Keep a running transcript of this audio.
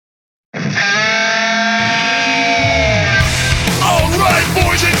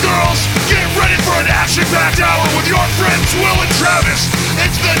It's Will and Travis.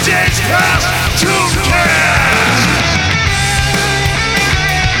 It's the Days Past Tooncast.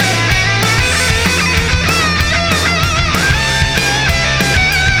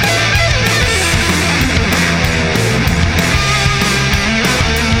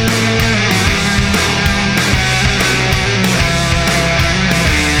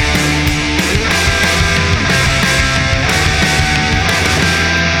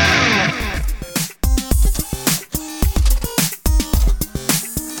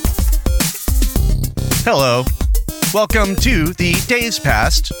 Hello. Welcome to the Days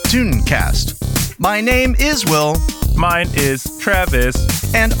Past Tooncast. My name is Will. Mine is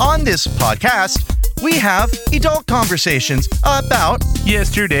Travis. And on this podcast, we have adult conversations about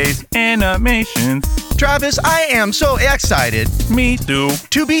Yesterday's animations. Travis. I am so excited Me too.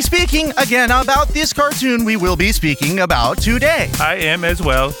 to be speaking again about this cartoon we will be speaking about today. I am as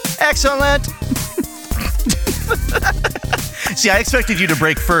well. Excellent. See, I expected you to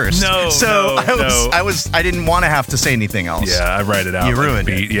break first. No, I didn't want to have to say anything else. Yeah, I write it out. You like ruined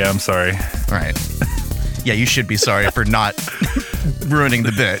a beat. it. Yeah, I'm sorry. Right. Yeah, you should be sorry for not ruining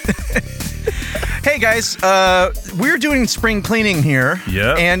the bit. Hey guys, we're doing spring cleaning here.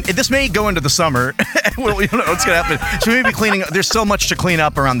 Yep. And this may go into the summer. We don't know what's going to happen. So we may be cleaning. There's so much to clean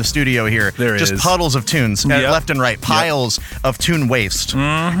up around the studio here. There Just is. puddles of tunes, left and right, piles of tune waste.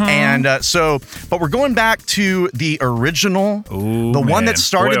 Mm-hmm. And but we're going back to the original, Ooh, the one man. that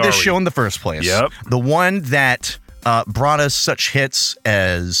started Boy, this are we. show in the first place. Yep. The one that brought us such hits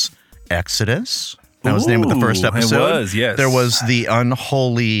as Exodus. That was the name of the first Ooh, episode. it was, yes. There was the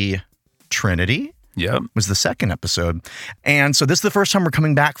Unholy Trinity. Yep. Was the second episode. And so this is the first time we're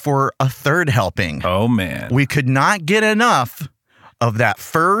coming back for a third helping. Oh, man. We could not get enough of that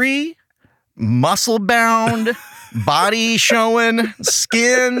furry, muscle-bound, body showing,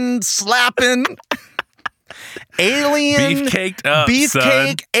 skin slapping, alien, Beefcaked up,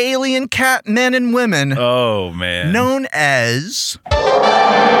 beefcake, alien cat men and women, son. Oh, man. known as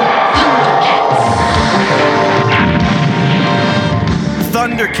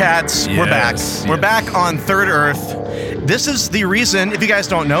Thundercats. We're back. Yes, We're yes. back on Third Earth. This is the reason, if you guys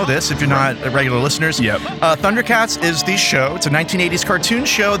don't know this, if you're not regular listeners, Yep. Thundercats is the show. It's a 1980s cartoon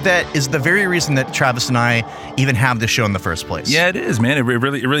show that is the very reason that Travis and I even have this show in the first place. Yeah, it is, man. It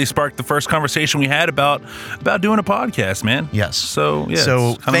really sparked the first conversation we had about doing a podcast, man. Yes. So, yeah.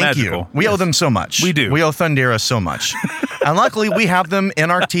 So it's kinda thank magical. you. We owe them so much. We do. We owe Thundera so much. And luckily, we have them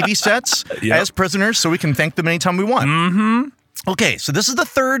in our TV sets Yep. as prisoners, so we can thank them anytime we want. Mm-hmm. Okay, so this is the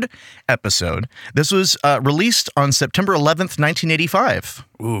third episode. This was released on September 11th, 1985.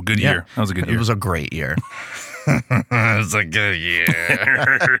 Ooh, good year. That was a good year. It was a great year. It was a good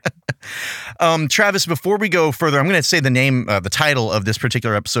year. Travis, before we go further, I'm going to say the title of this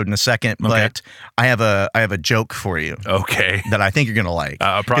particular episode in a second, but I have a joke for you. Okay. That I think you're going to like.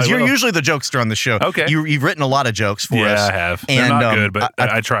 Probably Because you're will. usually the jokester on the show. Okay. You've written a lot of jokes for us. Yeah, I have. They're not good, but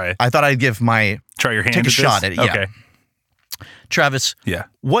I try. I thought I'd give my... Try your hand Take a at shot this? at it, yeah. Okay. Travis, Yeah.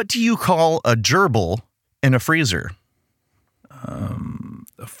 what do you call a gerbil in a freezer?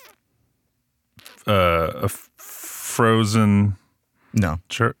 Frozen. No.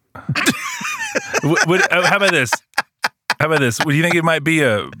 Sure. How about this? How about this? What do you think it might be?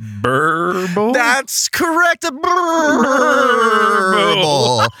 A burble? That's correct. A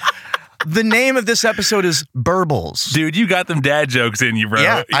burble. The name of this episode is Burbles. Dude, you got them dad jokes in you, bro.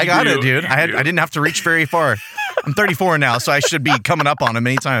 Yeah, I got You it, do. dude. I didn't have to reach very far. I'm 34 now, so I should be coming up on them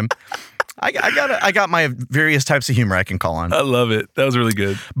anytime. I got my various types of humor I can call on. I love it. That was really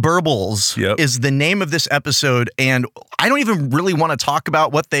good. Burbles Yep. is the name of this episode, and I don't even really want to talk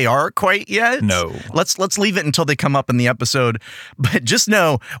about what they are quite yet. No. Let's leave it until they come up in the episode. But just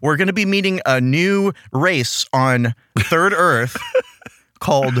know we're going to be meeting a new race on Third Earth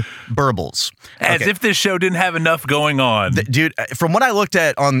called Burbles. As if this show didn't have enough going on. Dude, from what I looked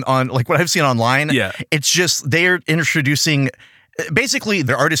at on like what I've seen online, Yeah. it's just they're introducing basically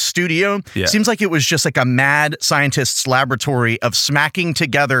their artist studio. Yeah. Seems like it was just like a mad scientist's laboratory of smacking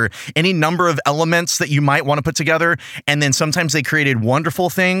together any number of elements that you might want to put together. And then sometimes they created wonderful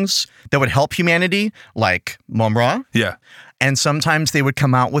things that would help humanity, like Mumra. Yeah. And sometimes they would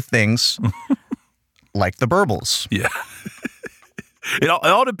come out with things like the Burbles. Yeah. It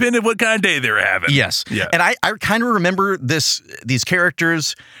all depended what kind of day they were having. Yes. Yeah. And I kind of remember these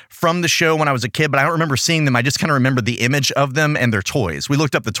characters from the show when I was a kid, but I don't remember seeing them. I just kind of remember the image of them and their toys. We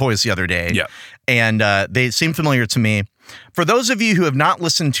looked up the toys the other day. Yeah. And they seem familiar to me. For those of you who have not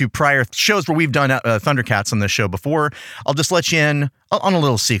listened to prior shows where we've done Thundercats on this show before, I'll just let you in on a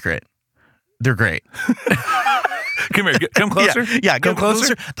little secret. They're great. Come here. Come closer. Yeah, come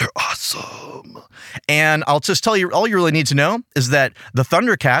closer. They're awesome. And I'll just tell you, all you really need to know is that the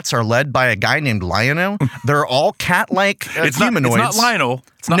Thundercats are led by a guy named Lion-O. They're all cat-like humanoids. It's not Lionel.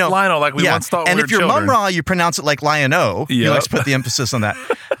 It's not Lionel like we once thought we were And if you're children. Mum-Ra, you pronounce it like Lion-O. You Yep. like to put the emphasis on that.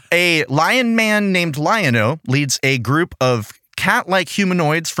 A lion man named Lion-O leads a group of cat-like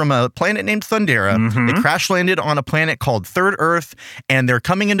humanoids from a planet named Thundera. They crash landed on a planet called Third Earth, and they're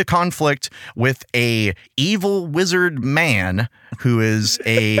coming into conflict with a evil wizard man who is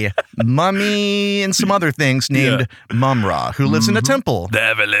a mummy and some other things named Mum-Ra, who lives in a temple. The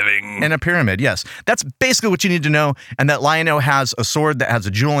ever-living. And a pyramid, yes. That's basically what you need to know. And that Lion-O has a sword that has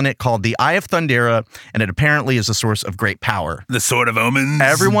a jewel in it called the Eye of Thundera, and it apparently is a source of great power. The Sword of Omens.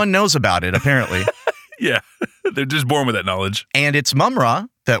 Everyone knows about it, apparently. Yeah. They're just born with that knowledge. And it's Mum-Ra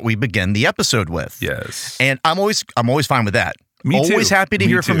that we begin the episode with. Yes. And I'm always fine with that. Me too. Always happy to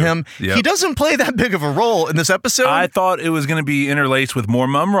Me hear from too. him. Yep. He doesn't play that big of a role in this episode. I thought it was going to be interlaced with more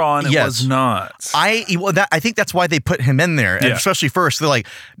Mum-Ra, and it was not. I think that's why they put him in there, and especially first. They're like,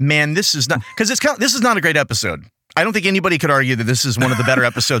 man, this is not because this is not a great episode. I don't think anybody could argue that this is one of the better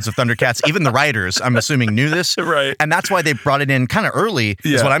episodes of Thundercats. Even the writers, I'm assuming, knew this. Right. And that's why they brought it in kind of early,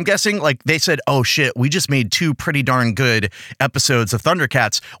 is what I'm guessing. Like, they said, oh, shit, we just made 2 pretty darn good episodes of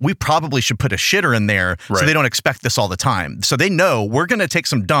Thundercats. We probably should put a shitter in there so they don't expect this all the time. So they know we're going to take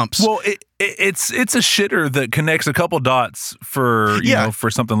some dumps. Well, it's a shitter that connects a couple dots for you know,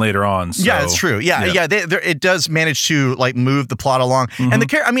 for something later on. So, yeah, it's true. Yeah. It does manage to like move the plot along, and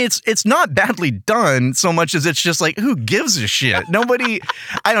I mean, it's not badly done so much as it's just like, who gives a shit? Nobody.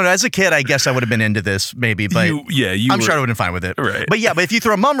 I don't know. As a kid, I guess I would have been into this maybe, but I'm sure I would have been fine with it. Right. But if you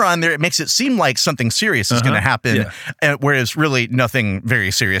throw Mum-Ra in there, it makes it seem like something serious is going to happen, whereas really nothing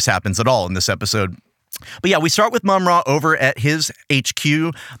very serious happens at all in this episode. But yeah, we start with Mum-Ra over at his HQ,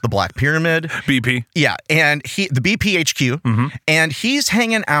 the Black Pyramid. BP. Yeah, and the BP HQ, and he's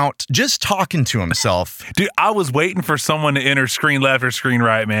hanging out, just talking to himself. Dude, I was waiting for someone to enter screen left or screen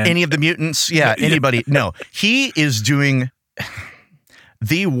right, man. Any of the mutants? Yeah, anybody. No, he is doing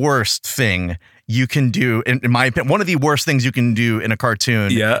the worst thing you can do, in my opinion, one of the worst things you can do in a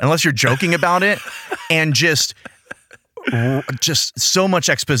cartoon, unless you're joking about it, and just so much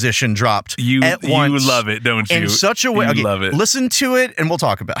exposition dropped at once. You love it, don't you? In such a way. You love it. Listen to it, and we'll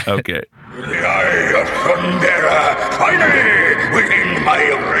talk about it. Okay. The Eye of Thundera, finally within my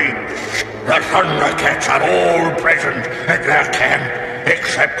reach. The Thundercats are all present at their camp,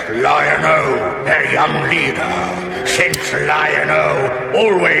 except Lion-O, their young leader. Since Lion-O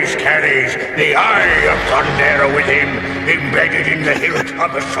always carries the Eye of Thundera with him, embedded in the hilt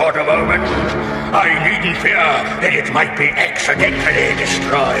of the Sword of Omens, I needn't fear that it might be accidentally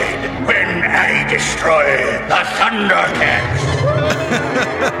destroyed when I destroy the Thundercats.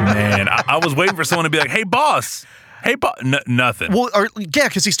 Man, I was waiting for someone to be like, hey, boss. Hey, nothing. Well,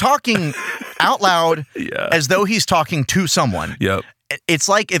 because he's talking out loud as though he's talking to someone. Yep. It's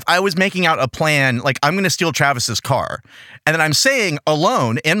like if I was making out a plan, like I'm going to steal Travis's car. And then I'm saying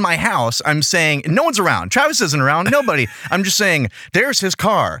alone in my house, I'm saying no one's around. Travis isn't around. Nobody. I'm just saying there's his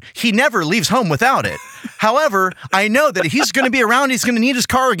car. He never leaves home without it. However, I know that he's going to be around. He's going to need his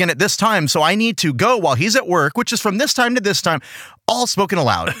car again at this time. So I need to go while he's at work, which is from this time to this time, all spoken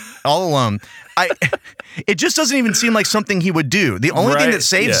aloud, all alone. It just doesn't even seem like something he would do. The only thing that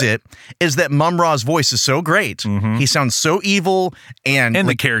saves it is that Mum-Ra's voice is so great. He sounds so evil, and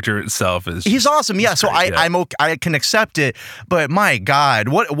the character itself is he's awesome. Yeah, so I'm okay, I can accept it. But my God,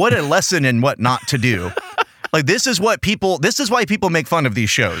 what a lesson in what not to do. Like this is why people make fun of these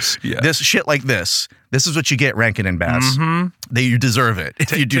shows. Yeah. This shit like this. This is what you get, Rankin and Bass. That you deserve it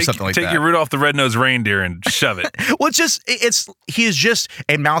if you do something like that. Take your Rudolph the Red-Nosed Reindeer and shove it. Well, he is just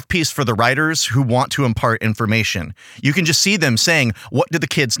a mouthpiece for the writers who want to impart information. You can just see them saying, what do the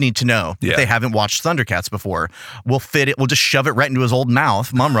kids need to know if they haven't watched Thundercats before? We'll just shove it right into his old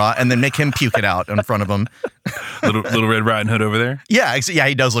mouth, Mum-Ra, and then make him puke it out in front of him. little Red Riding Hood over there? Yeah,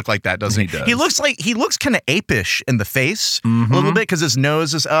 he does look like that, doesn't he? He looks kind of apish in the face a little bit because his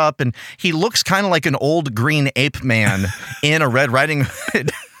nose is up, and he looks kind of like an old green ape man in a Red Riding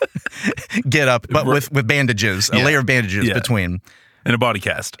Hood get up, but with bandages, a layer of bandages between. And a body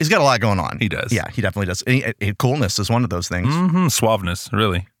cast. He's got a lot going on. He does. Yeah, he definitely does. Coolness is one of those things. Suaveness,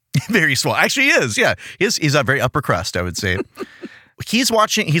 really. Very suave. Actually, he is. Yeah, he's a very upper crust, I would say. He's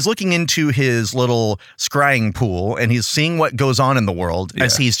looking into his little scrying pool, and he's seeing what goes on in the world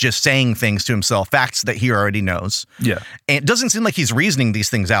as he's just saying things to himself, facts that he already knows. Yeah. And it doesn't seem like he's reasoning these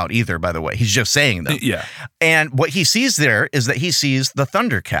things out either, by the way. He's just saying them. Yeah. And what he sees there is that he sees the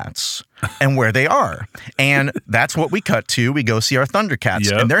Thundercats, and where they are. And that's what we cut to. We go see our Thundercats.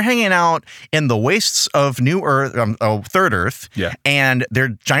 Yep. And they're hanging out in the wastes of New Earth, Third Earth. Yeah. And their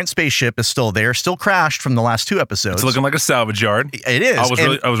giant spaceship is still there, still crashed from the last 2 episodes. It's looking like a salvage yard. It is.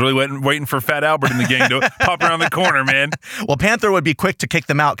 I was really waiting for Fat Albert in the gang to pop around the corner, man. Well, Panther would be quick to kick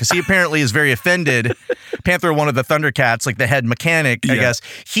them out because he apparently is very offended. Panther, one of the Thundercats, like the head mechanic, I guess.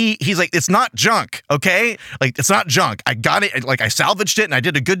 He's like, it's not junk, okay? Like, it's not junk. I got it. Like, I salvaged it and I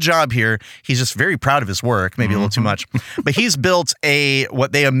did a good job here. He's just very proud of his work, maybe a little too much. But he's built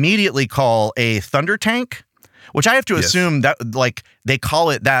what they immediately call a Thunder Tank, which I have to assume that, like, they call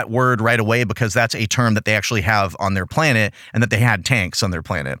it that word right away because that's a term that they actually have on their planet and that they had tanks on their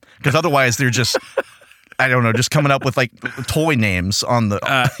planet. Because otherwise they're just, I don't know, just coming up with like toy names on the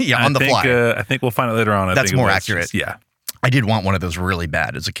fly. I think we'll find it later on. That's more accurate. Yeah. I did want one of those really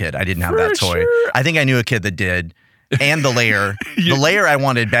bad as a kid. I didn't have that toy. Sure. I think I knew a kid that did. And the layer. The layer I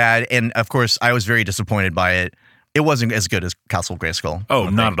wanted bad. And of course, I was very disappointed by it. It wasn't as good as Castle Grayskull. Oh,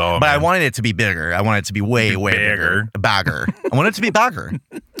 not at all. But man. I wanted it to be bigger. I wanted it to be way bigger. Bagger. I wanted it to be bagger.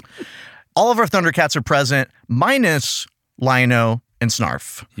 All of our Thundercats are present, minus Lion-O and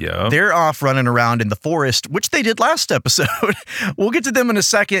Snarf. Yeah. They're off running around in the forest, which they did last episode. We'll get to them in a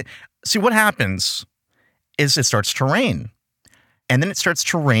second. See, what happens is it starts to rain. And then it starts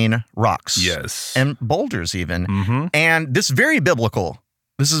to rain rocks. Yes. And boulders even. Mm-hmm. And this is very biblical.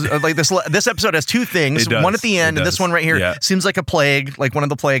 This is like this episode has 2 things. One at the end, and this one right here seems like a plague, like one of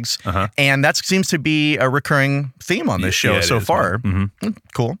the plagues. Uh-huh. And that seems to be a recurring theme on this show so far. Mm-hmm.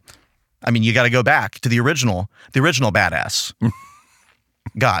 Cool. I mean, you got to go back to the original badass.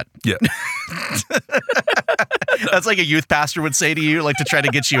 God. Yeah. That's like a youth pastor would say to you, like to try to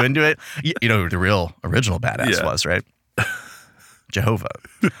get you into it. You know who the real original badass was, right? Jehovah.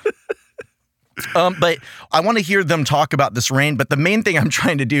 But I want to hear them talk about this rain. But the main thing I'm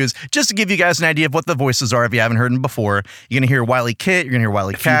trying to do is just to give you guys an idea of what the voices are if you haven't heard them before. You're going to hear Wile E. Kit. You're going to hear Wile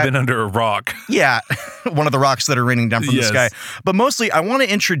E. Cat. You've been under a rock. Yeah. One of the rocks that are raining down from the sky. But mostly, I want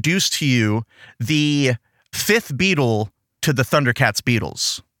to introduce to you the 5th Beatle to the Thundercats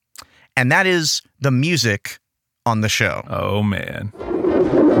Beatles. And that is the music on the show. Oh, man.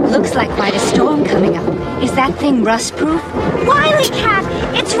 Looks like quite a storm coming up. Is that thing rust-proof? Wile E. Cat,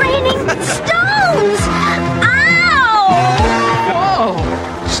 it's raining stones! Ow!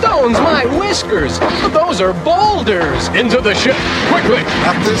 Whoa! Stones, my whiskers! Those are boulders! Into the ship, quickly!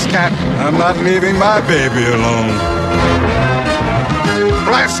 Not this cat. I'm not leaving my baby alone.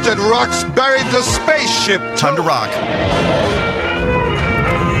 Blasted rocks buried the spaceship. Time to rock.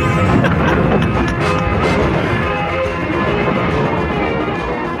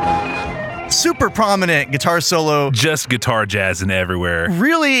 Super prominent guitar solo. Just guitar jazzing everywhere.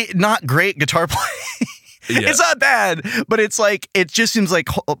 Really not great guitar playing. Yeah. It's not bad, but it's like, it just seems like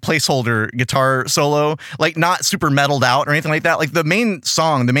a placeholder guitar solo, like not super metaled out or anything like that. Like the main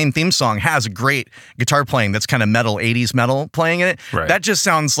theme song has great guitar playing that's kind of metal, 80s metal playing in it. Right. That just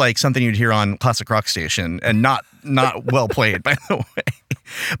sounds like something you'd hear on Classic Rock Station and not well played, by the way.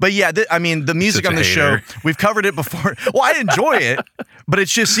 But yeah, I mean, the music on the show, we've covered it before. Well, I enjoy it, but it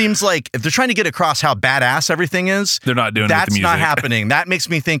just seems like if they're trying to get across how badass everything is, they're not doing that's it with the music. Not happening. That makes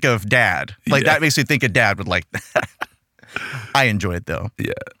me think of Dad. Like that makes me think of Dad would like that. I enjoy it though.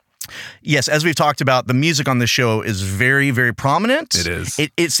 Yeah. Yes, as we've talked about, the music on the show is very, very prominent. It is.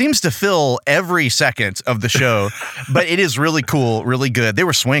 It seems to fill every second of the show, but it is really cool, really good. They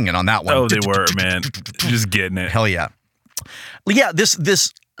were swinging on that one. Oh, they were, man. Just getting it. Hell yeah. Yeah,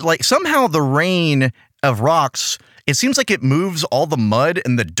 this like somehow the rain of rocks, it seems like it moves all the mud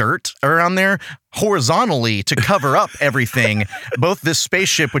and the dirt around there horizontally to cover up everything, both this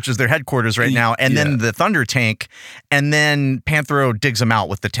spaceship, which is their headquarters right now, and then the Thunder Tank, and then Panthro digs them out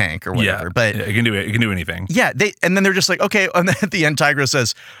with the tank or whatever. But it can do it. It can do anything. Yeah, and then they're just like, okay, and then at the end, Tigra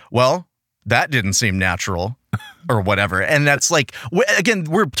says, well, that didn't seem natural. Or whatever. And that's like, again,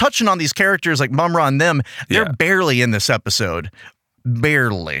 we're touching on these characters like Mumm-Ra and them. They're barely in this episode.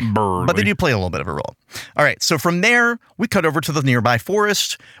 Barely. But they do play a little bit of a role. All right. So from there, we cut over to the nearby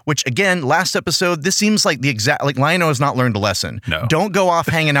forest, which again, last episode, this seems like the exact, like Lion-O has not learned a lesson. No. Don't go off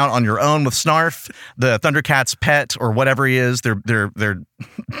hanging out on your own with Snarf, the Thundercat's pet or whatever he is. They're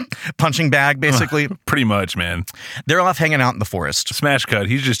punching bag, basically. Pretty much, man. They're off hanging out in the forest. Smash cut.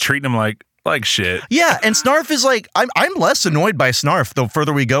 He's just treating them like shit. Yeah, and Snarf is like, I'm less annoyed by Snarf the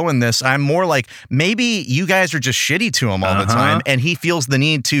further we go in this. I'm more like, maybe you guys are just shitty to him all the time, and he feels the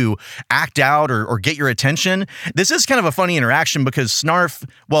need to act out or get your attention. This is kind of a funny interaction because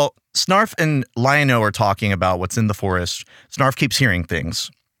Snarf and Lion-O are talking about what's in the forest. Snarf keeps hearing things.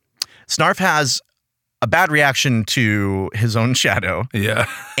 Snarf has a bad reaction to his own shadow. Yeah.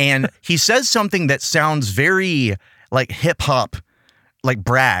 And he says something that sounds very like hip hop, like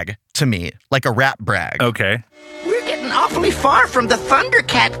brag to me, like a rap brag. Okay. We're getting awfully far from the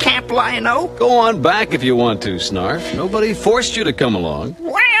Thundercat camp, Lion-O. Go on back if you want to, Snarf. Nobody forced you to come along.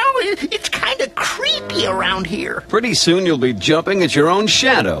 Well, it's kind of creepy around here. Pretty soon you'll be jumping at your own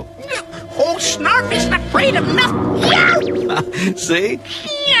shadow. Old Snarf isn't afraid of nothing. Yarf! See?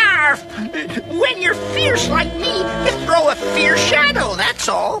 Yarf! When you're fierce like me, you throw a fierce shadow, that's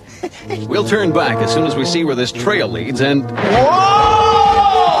all. We'll turn back as soon as we see where this trail leads and... Whoa!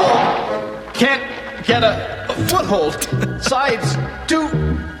 Can't get a foothold. Sides too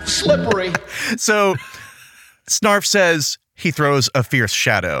slippery. So Snarf says he throws a fierce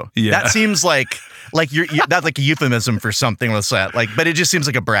shadow. Yeah. That seems like that's like a euphemism for something like that. Like, but it just seems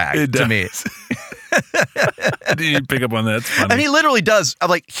like a brag to me. Did you pick up on that? It's funny. And he literally does.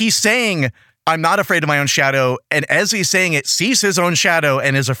 Like, he's saying, I'm not afraid of my own shadow. And as he's saying it, sees his own shadow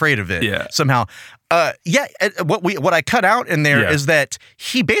and is afraid of it somehow. What I cut out in there is that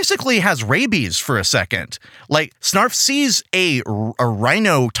he basically has rabies for a second. Like, Snarf sees a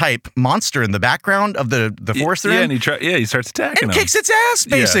rhino type monster in the background of the forest they're in. And he starts attacking and him. kicks its ass,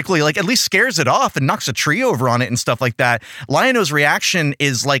 basically. Like, at least scares it off and knocks a tree over on it and stuff like that. Lion-O's reaction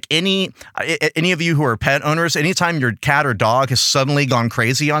is like any of you who are pet owners, anytime your cat or dog has suddenly gone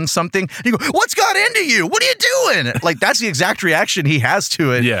crazy on something, you go, what's got into you? What are you doing? Like, that's the exact reaction he has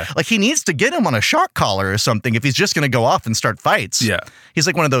to it. Yeah. Like, he needs to get him on a shock collar or something if he's just going to go off and start fights. Yeah. He's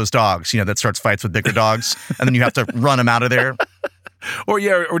like one of those dogs, that starts fights with bigger dogs, and then you have to run him out of there. Or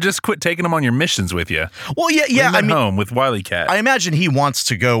just quit taking them on your missions with you. Well, yeah. I mean, home with Wily Cat. I imagine he wants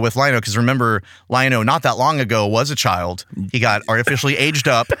to go with Lion-O because remember, Lion-O not that long ago was a child. He got artificially aged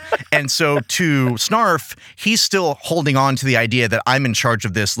up, and so to Snarf, he's still holding on to the idea that I'm in charge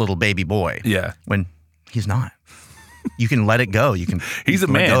of this little baby boy. Yeah, when he's not. You can let it go. He's a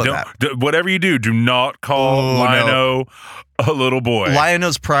man. Whatever you do not call Lion-O a little boy.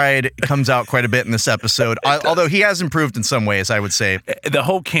 Lion-O's pride comes out quite a bit in this episode, although he has improved in some ways, I would say. The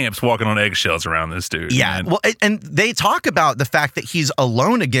whole camp's walking on eggshells around this dude. Yeah, man. well, and they talk about the fact that he's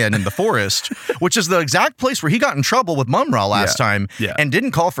alone again in the forest, which is the exact place where he got in trouble with Mum-Ra last time and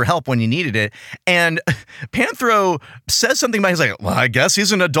didn't call for help when he needed it. And Panthro says something about, he's like, well, I guess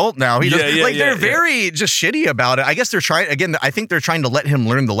he's an adult now. They're very just shitty about it. I guess they're trying, again, I think they're trying to let him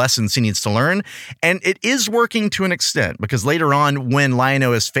learn the lessons he needs to learn. And it is working to an extent because later on, when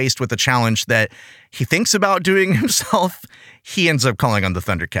Lion-O is faced with a challenge that he thinks about doing himself, he ends up calling on the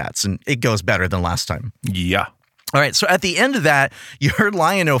Thundercats, and it goes better than last time. Yeah. All right, so at the end of that, you heard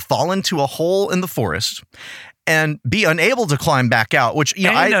Lion-O fall into a hole in the forest and be unable to climb back out, which,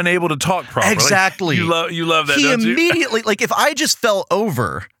 unable to talk properly. Exactly. You love that, he don't you? immediately, like, if I just fell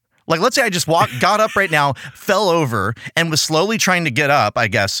over... Like, let's say I just got up right now, fell over, and was slowly trying to get up, I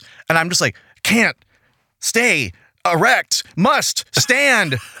guess, and I'm just like, can't, stay, erect, must,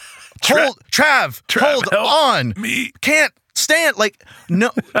 stand, hold, hold on, me. Can't stand, like,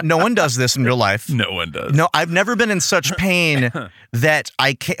 no one does this in real life. No one does. No, I've never been in such pain that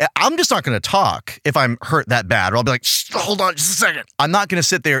I'm just not going to talk if I'm hurt that bad, or I'll be like, hold on just a second. I'm not going to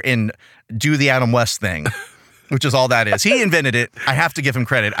sit there and do the Adam West thing. Which is all that is. He invented it. I have to give him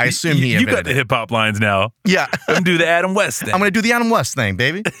credit. I assume he invented it. You got the hip-hop lines now. Yeah. I'm going to do the Adam West thing. I'm going to do the Adam West thing,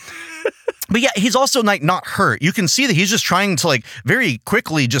 baby. But yeah, he's also like not hurt. You can see that he's just trying to like very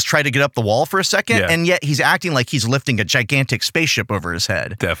quickly just try to get up the wall for a second. And yet he's acting like he's lifting a gigantic spaceship over his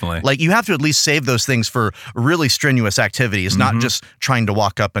head. Definitely. Like you have to at least save those things for really strenuous activities, not just trying to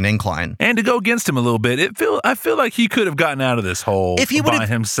walk up an incline. And to go against him a little bit, I feel like he could have gotten out of this hole by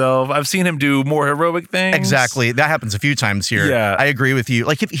himself. I've seen him do more heroic things. Exactly. That happens a few times here. Yeah. I agree with you.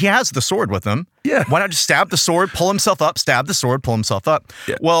 Like if he has the sword with him. Yeah. Why not just stab the sword, pull himself up, stab the sword, pull himself up?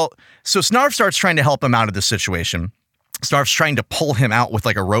 Yeah. Well, so Snarf starts trying to help him out of this situation. Snarf's trying to pull him out with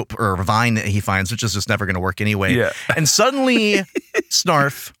like a rope or a vine that he finds, which is just never going to work anyway. Yeah. And suddenly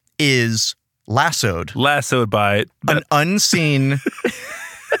Snarf is lassoed. Lassoed by an unseen...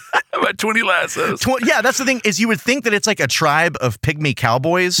 About 20 lassos. Yeah, that's the thing is you would think that it's like a tribe of pygmy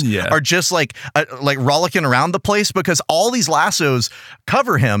cowboys are just like rollicking around the place because all these lassos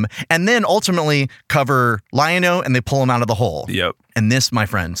cover him and then ultimately cover Lion-O and they pull him out of the hole. Yep. And this, my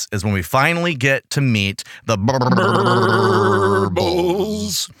friends, is when we finally get to meet the Burbles.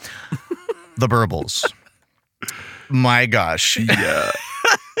 The Burbles. My gosh. Yeah.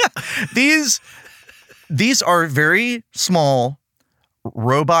 These are very small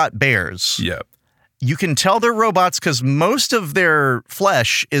robot bears. Yep. You can tell they're robots because most of their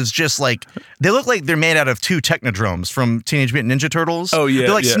flesh is just like, they look like they're made out of 2 Technodromes from Teenage Mutant Ninja Turtles. Oh, yeah.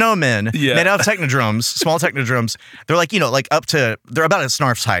 They're like snowmen Yeah. made out of Technodromes, small Technodromes. They're like, like up to, they're about a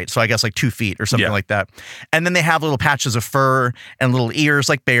Snarf's height. So I guess like 2 feet or something like that. And then they have little patches of fur and little ears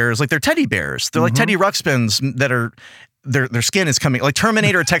like bears, like they're teddy bears. They're like Teddy Ruxpins that are, their skin is coming like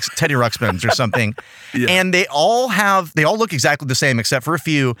Terminator Teddy Ruxpins or something. And they all look exactly the same except for a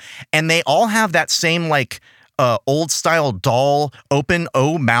few. And they all have that same like old style doll open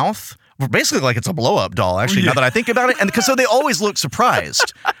O mouth. Basically like it's a blow up doll actually now that I think about it. And because so they always look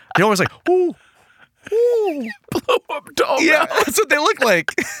surprised. They always like, ooh, blow up doll. Yeah, that's what they look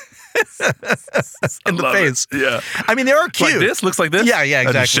like. In the face. It. Yeah. I mean, they are cute. Like this? Looks like this? Yeah, exactly.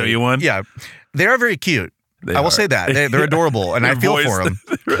 I'll just show you one. Yeah. They are very cute. I will say that. They're adorable, and I feel for them.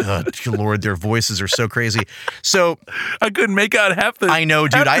 Good Lord, their voices are so crazy. So I couldn't make out half the. I know,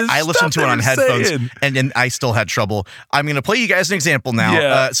 dude. I listened to it on headphones, and I still had trouble. I'm going to play you guys an example now.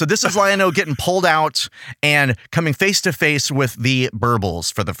 Yeah. So this is Lion-O getting pulled out and coming face to face with the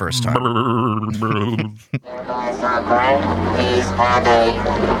Burbles for the first time.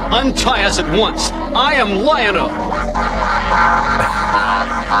 Untie us at once. I am Lion-O.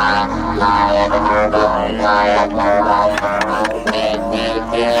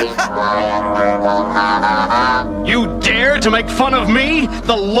 You dare to make fun of me,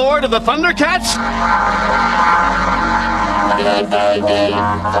 the Lord of the Thundercats?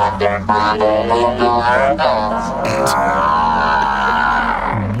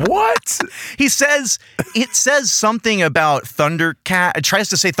 What? It says something about Thundercat. It tries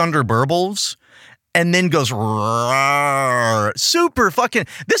to say Thunder Burbles. And then goes roar. Super fucking.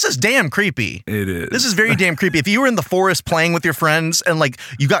 This is damn creepy. It is. This is very damn creepy. If you were in the forest playing with your friends and like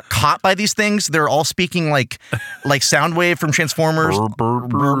you got caught by these things, they're all speaking like Soundwave from Transformers,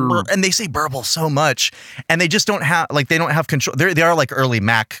 and they say burble so much, and they just don't have control. They are like early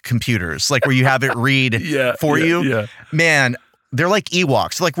Mac computers, like where you have it read for you. Yeah. Man, they're like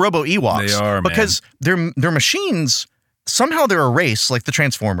Ewoks, they're like Robo Ewoks. They are, because they're machines. Somehow they're a race like the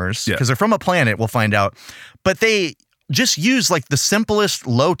Transformers because they're from a planet, we'll find out. But they just use like the simplest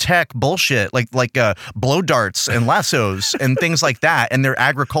low-tech bullshit like blow darts and lassos and things like that. And they're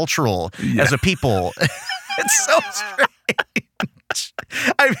agricultural as a people. It's so strange.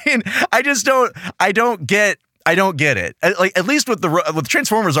 I mean, I don't get it. Like at least with the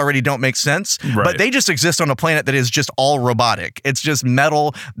Transformers already don't make sense, but they just exist on a planet that is just all robotic. It's just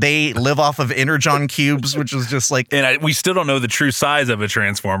metal. They live off of Energon cubes, which is just like. And we still don't know the true size of a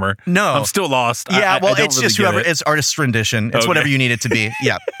Transformer. No, I'm still lost. Yeah, I it's just whoever. It's artist's rendition. It's whatever you need it to be.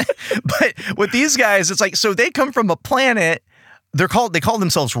 Yeah, but with these guys, it's like so they come from a planet. They call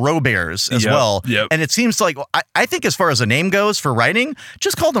themselves Robears as well. Yep. And it seems like, I think as far as a name goes for writing,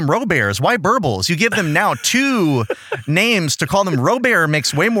 just call them Robears. Why Burbles? You give them now 2 names to call them. Robear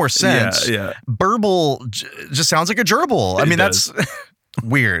makes way more sense. Yeah. Burble just sounds like a gerbil. I mean, that's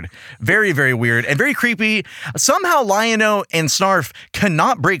weird. Very, very weird and very creepy. Somehow Lion-O and Snarf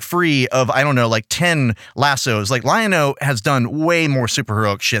cannot break free of, I don't know, like 10 lassos. Like Lion-O has done way more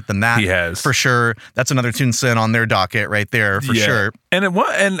superheroic shit than that. He has. For sure. That's another Toonsin on their docket right there for sure.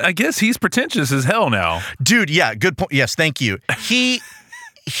 And I guess he's pretentious as hell now. Dude, yeah, good point. Yes, thank you. He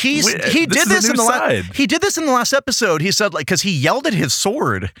did this in the last episode. He said, like, because he yelled at his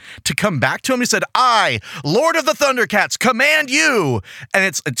sword to come back to him. He said, "I, Lord of the Thundercats, command you," and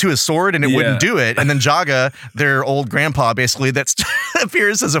it's to his sword, and it wouldn't do it. And then Jaga, their old grandpa, basically that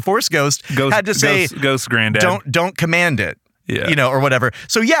appears as a Force ghost, had to say, "Ghost granddad, don't command it." Yeah. Or whatever.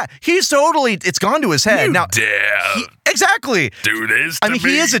 So yeah, he's totally, it's gone to his head. You now, dare exactly. Do this I to mean, me.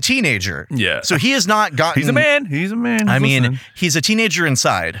 he is a teenager. Yeah. So he has not gotten. He's a man. I mean, he's a teenager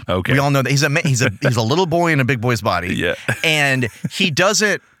inside. Okay. We all know that he's a little boy in a big boy's body. Yeah. And he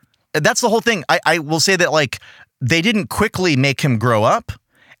doesn't, that's the whole thing. I will say that like they didn't quickly make him grow up.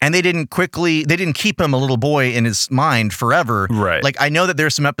 And they didn't keep him a little boy in his mind forever. Right. Like I know that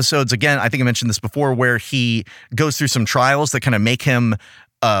there's some episodes, again, I think I mentioned this before, where he goes through some trials that kind of make him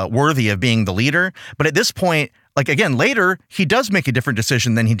worthy of being the leader. But at this point, like again, later, he does make a different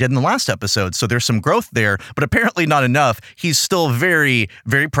decision than he did in the last episode. So there's some growth there, but apparently not enough. He's still very,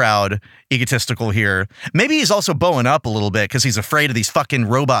 very proud, egotistical here. Maybe he's also bowing up a little bit because he's afraid of these fucking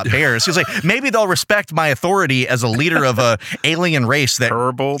robot bears. He's like, maybe they'll respect my authority as a leader of a alien race that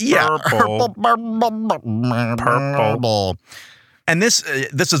purple. And this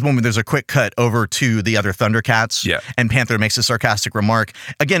is when there's a quick cut over to the other Thundercats. Yeah. And Panther makes a sarcastic remark.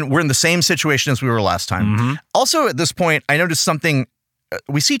 Again, we're in the same situation as we were last time. Mm-hmm. Also, at this point, I noticed something.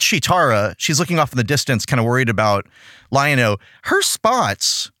 We see Cheetara. She's looking off in the distance, kind of worried about Lion-O. Her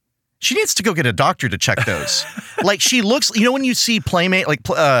spots She needs to go get a doctor to check those. Like she looks, you know, when you see Playboy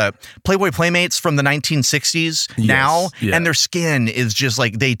Playmates from the 1960s now, and their skin is just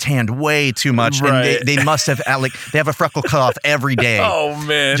like they tanned way too much, and they must have they have a freckle cut off every day. Oh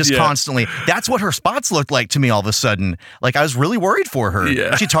man, just constantly. That's what her spots looked like to me all of a sudden. Like I was really worried for her.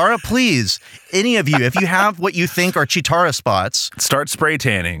 Yeah. Chitara, please, any of you, if you have what you think are Chitara spots, start spray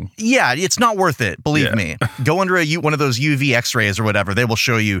tanning. Yeah, it's not worth it. Believe me. Go under one of those UV X-rays or whatever. They will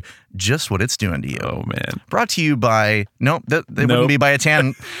show you just what it's doing to you. Oh man! Brought to you by wouldn't be by a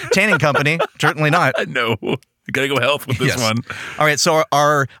tanning company. Certainly not. No, you gotta go health with this one. All right, so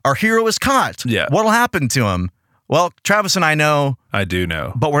our hero is caught. Yeah. What'll happen to him? Well, Travis and I know. I do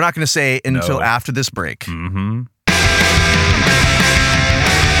know, but we're not going to say until after this break. Mm-hmm.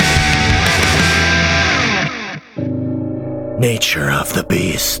 Nature of the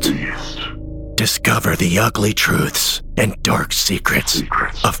beast. Discover the ugly truths and dark secrets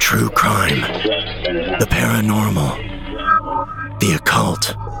of true crime, the paranormal, the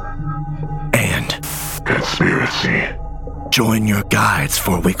occult, and conspiracy. Join your guides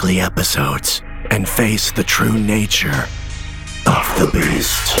for weekly episodes and face the true nature of the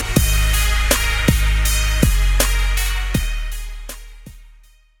beast.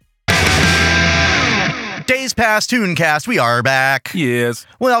 Days Past Tooncast, we are back. Yes.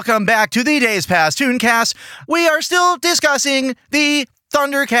 Welcome back to the Days Past Tooncast. We are still discussing the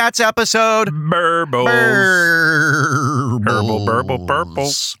Thundercats episode. Burbles.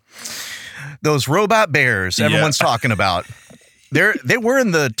 Burbles. Those robot bears everyone's talking about. They were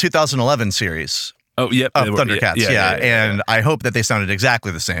in the 2011 series. Oh, yep. Of Thundercats, yeah. And I hope that they sounded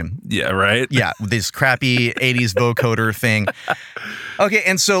exactly the same. Yeah, right? Yeah, with this crappy 80s vocoder thing. Okay,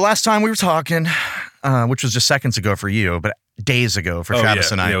 and so last time we were talking, which was just seconds ago for you, but days ago for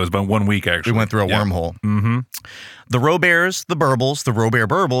Travis and I. Yeah, it was about 1 week, actually. We went through a wormhole. Mm-hmm. The Robears, the Robear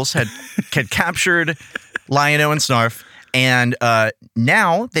Burbles, had captured Lion-O and Snarf, and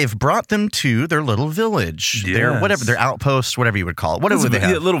now they've brought them to their little village. Yes. Their outpost, whatever you would call it. Whatever they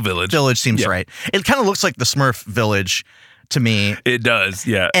have. Yeah, little village. Village seems right. It kind of looks like the Smurf village to me. It does,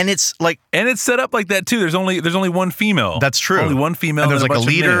 yeah. And it's like, and it's set up like that too. There's only one female. That's true. Only one female. And there's like a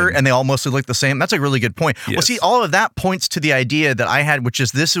leader, and they all mostly look the same. That's a really good point. Yes. Well, see, all of that points to the idea that I had, which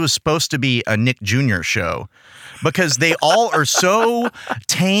is this was supposed to be a Nick Jr. show. Because they all are so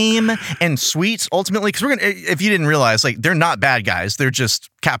tame and sweet, ultimately. Because if you didn't realize, like, they're not bad guys. They're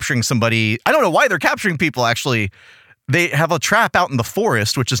just capturing somebody. I don't know why they're capturing people, actually. They have a trap out in the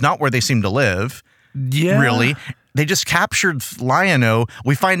forest, which is not where they seem to live. Yeah. Really. They just captured Lion-O.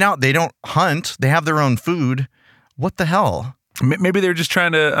 We find out they don't hunt. They have their own food. What the hell? Maybe they're just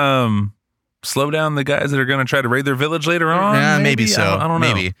trying to slow down the guys that are going to try to raid their village later on. Yeah, maybe so. I don't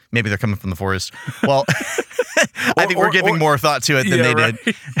know. Maybe they're coming from the forest. Well, I think we're giving more thought to it than they did.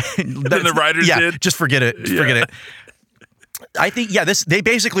 Than the writers did. Just forget it. Forget it. I think, they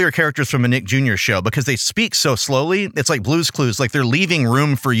basically are characters from a Nick Jr. show because they speak so slowly. It's like Blue's Clues. Like they're leaving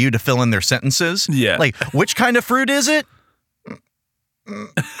room for you to fill in their sentences. Yeah. Like, which kind of fruit is it?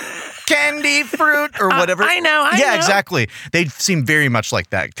 Candy fruit or whatever. I know. Yeah, exactly. They seem very much like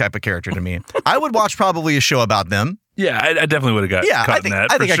that type of character to me. I would watch probably a show about them. Yeah, I definitely would have got caught in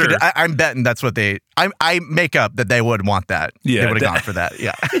that. I think sure. I could. I'm betting that's what they. I make up that they would want that. Yeah, they would have gone for that.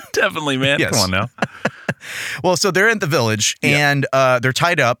 Yeah, definitely, man. Yes. Come on now. Well, so they're in the village and they're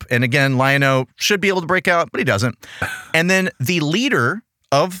tied up, and again, Lion-O should be able to break out, but he doesn't. And then the leader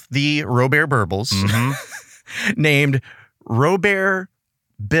of the Robear Burbles, named Robear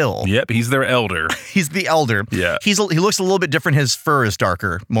Bill. Yep, he's their elder. He's the elder. Yeah. He looks a little bit different. His fur is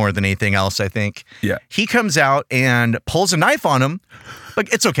darker more than anything else, I think. Yeah. He comes out and pulls a knife on him.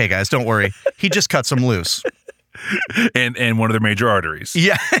 But it's okay, guys. Don't worry. He just cuts him loose. And one of their major arteries.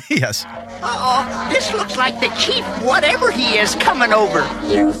 Yeah, yes. Uh-oh, this looks like the chief, whatever he is, coming over.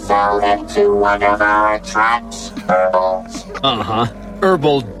 You fell into one of our traps, Burbles. Uh-huh.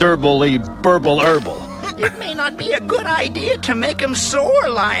 Herbal, durbly, burble, herbal. It may not be a good idea to make him sore,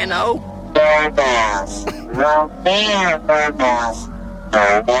 Lion-O. Burbles. Robear Burbles.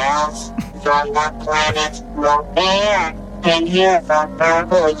 Burbles from the planet Robear. Been here for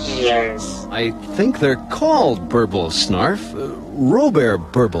Burble years. I think they're called Burbles, Snarf. Robear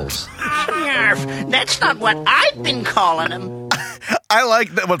Burbles. Snarf, that's not what I've been calling him. I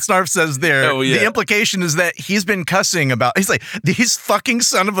like that what Snarf says there. Oh, yeah. The implication is that he's been cussing about, he's like, these fucking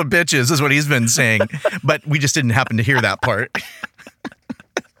son of a bitches is what he's been saying. But we just didn't happen to hear that part.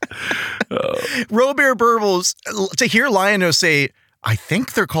 Robear Burbles, to hear Lion-O say, I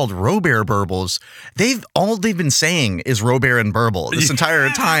think they're called Robert burbles. All they've been saying is Robert and burble this entire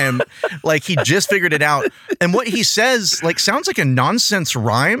time. Like he just figured it out. And what he says like sounds like a nonsense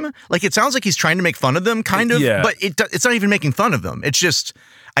rhyme. Like it sounds like he's trying to make fun of them kind of, but it's not even making fun of them. It's just,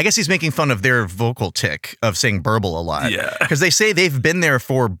 I guess he's making fun of their vocal tick of saying burble a lot. Yeah. Because they say they've been there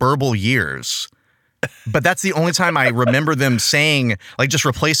for burble years. But that's the only time I remember them saying, like, just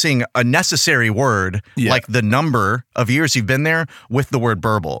replacing a necessary word, like the number of years you've been there, with the word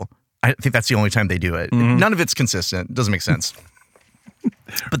burble. I think that's the only time they do it. Mm-hmm. None of it's consistent. It doesn't make sense.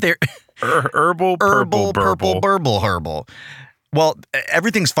 But they're herbal. Well,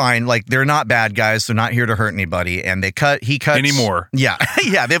 everything's fine. Like, they're not bad guys. They're not here to hurt anybody. And he cuts anymore. Yeah.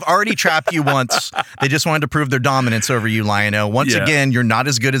 Yeah. They've already trapped you once. They just wanted to prove their dominance over you, Lion-O. Once again, you're not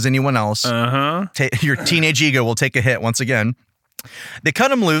as good as anyone else. Your teenage ego will take a hit once again. They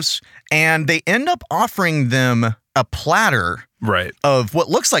cut him loose and they end up offering them a platter of what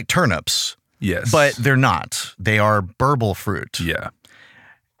looks like turnips. Yes. But they're not. They are burble fruit. Yeah.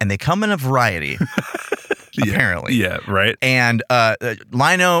 And they come in a variety. Apparently. Yeah, right. And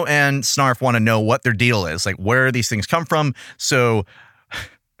Lion-O and Snarf want to know what their deal is, like where these things come from. So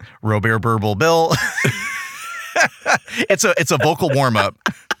Robert Burble Bill. It's a vocal warm-up.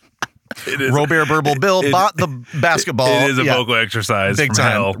 It is. Robert Burble Bill bought the basketball. It is a vocal exercise big from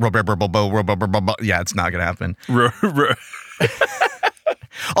time. hell. Robert Burble Bill. Yeah, it's not going to happen.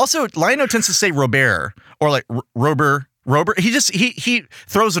 Also, Lion-O tends to say Robert or like Robert. He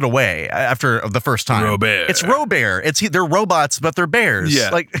throws it away after the first time. Robert. It's Robert. They're robots, but they're bears. Yeah.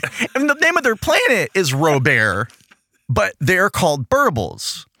 Like, and the name of their planet is Robert, but they're called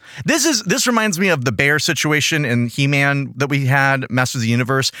burbles. This reminds me of the bear situation in He-Man that we had, Masters of the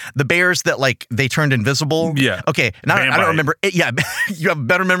Universe. The bears that like they turned invisible. Yeah. Okay. Now I don't remember it. Yeah. You have a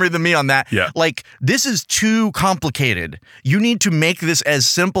better memory than me on that. Yeah. Like this is too complicated. You need to make this as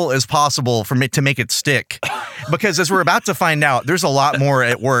simple as possible to make it stick. Because as we're about to find out, there's a lot more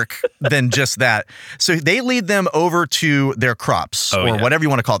at work than just that. So they lead them over to their crops whatever you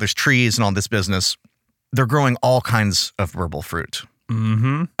want to call it. There's trees and all this business. They're growing all kinds of burble fruit.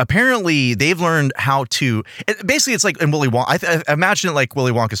 Mm-hmm. Apparently, they've learned how to. Basically, it's like in Willy Wonka. I imagine it like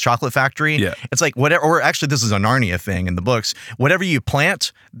Willy Wonka's chocolate factory. Yeah. It's like whatever. Or actually, this is a Narnia thing in the books. Whatever you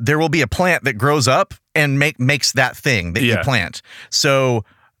plant, there will be a plant that grows up and makes that thing that you plant. So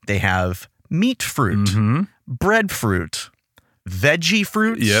they have meat fruit, breadfruit, veggie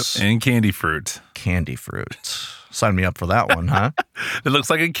fruits. Yep, and candy fruit. Candy fruit. Sign me up for that one, huh? It looks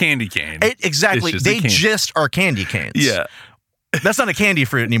like a candy cane. Exactly. They just are candy canes. Yeah. That's not a candy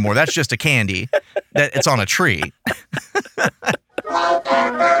fruit anymore. That's just a candy. It's on a tree.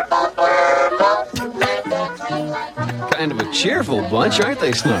 Kind of a cheerful bunch, aren't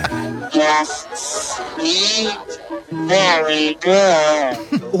they, Snarf? Yes, sweet. Very good.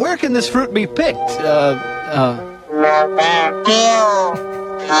 Where can this fruit be picked? Robert Bill.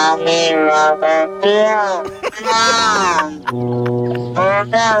 Call me Robert Bill.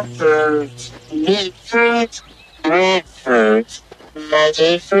 Burger fruit, meat fruit, breadfruit,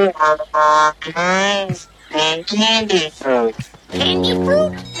 veggie fruit of all kinds, and candy fruit. Candy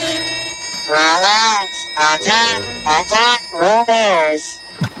fruit? Relax. Attack, Roberts.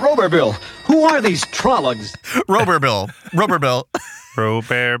 Robert Bill, who are these trollocs? Robert Bill. Robert Bill.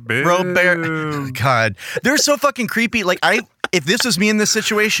 God, they're so fucking creepy. Like if this was me in this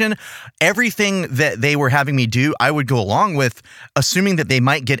situation, everything that they were having me do, I would go along with, assuming that they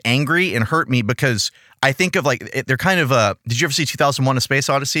might get angry and hurt me because I think of like they're kind of did you ever see 2001: A Space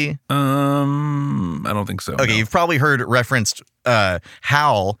Odyssey? I don't think so. Okay, no. You've probably heard referenced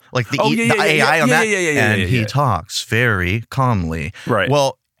Hal, like the AI on that, and he talks very calmly. Right.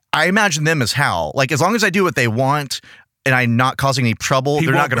 Well, I imagine them as Hal. Like as long as I do what they want and I'm not causing any trouble,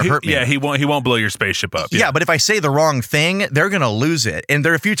 they're not going to hurt me. Yeah, he won't blow your spaceship up. Yeah, but if I say the wrong thing, they're going to lose it. And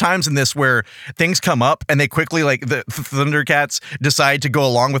there are a few times in this where things come up and they quickly, like the Thundercats, decide to go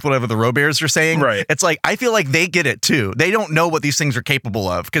along with whatever the Robears are saying. Right. It's like, I feel like they get it too. They don't know what these things are capable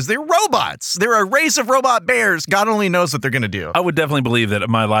of because they're robots. They're a race of robot bears. God only knows what they're going to do. I would definitely believe that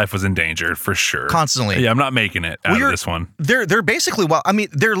my life was in danger for sure. Constantly. Yeah, I'm not making it out of this one. They're basically,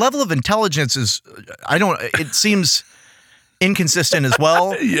 their level of intelligence is, it seems inconsistent as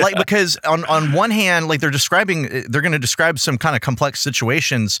well. Yeah. Like because on one hand, like they're going to describe some kind of complex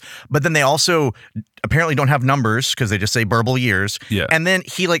situations, but then they also apparently don't have numbers because they just say burble years. Yeah. And then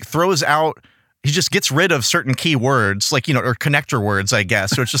he like throws out he just gets rid of certain key words, like, or connector words, I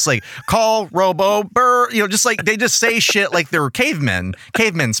guess. So it's just like, call, robo, burr, just like, they just say shit like they're cavemen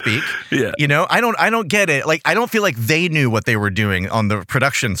speak. Yeah. I don't get it. Like, I don't feel like they knew what they were doing on the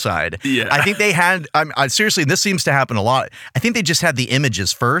production side. Yeah. I think they had, seriously, this seems to happen a lot. I think they just had the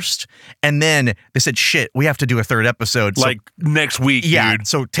images first, and then they said, shit, we have to do a third episode. So, like next week, dude.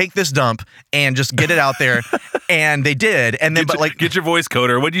 So take this dump and just get it out there. And they did. And then, get your voice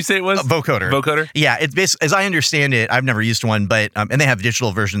coder. What did you say it was? Vocoder. Yeah, it's basically, as I understand it, I've never used one, but and they have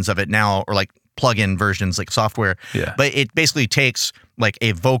digital versions of it now, or like plug-in versions, like software. Yeah. But it basically takes like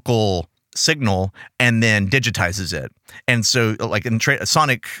a vocal signal and then digitizes it. And so, like in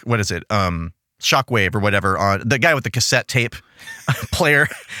Sonic, what is it? Shockwave or whatever, on the guy with the cassette tape player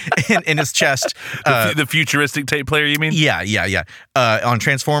in his chest. The futuristic tape player, you mean? Yeah. On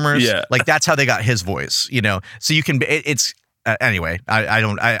Transformers. Yeah. Like that's how they got his voice, So you can, it's. Anyway,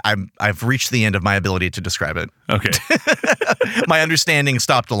 I've reached the end of my ability to describe it. Okay. My understanding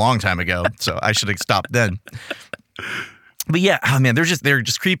stopped a long time ago, so I should have stopped then. But yeah, oh man, they're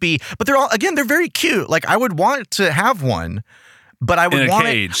just creepy, but they're very cute. Like I would want to have one, but I would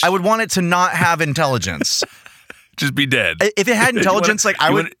want it to not have intelligence. Just be dead. If it had intelligence,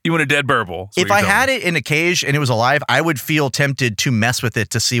 you want a dead burble. If I had it in a cage and it was alive, I would feel tempted to mess with it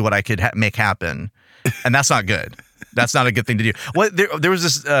to see what I could make happen, and that's not good. That's not a good thing to do. Well, there was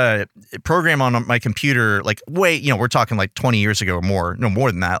this program on my computer, like we're talking like 20 years ago or more. No,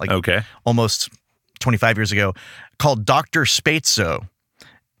 more than that. Like almost 25 years ago, called Dr. Spatzo.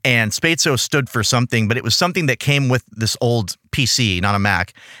 And Spatzo stood for something, but it was something that came with this old PC, not a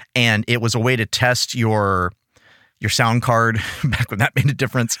Mac. And it was a way to test your sound card back when that made a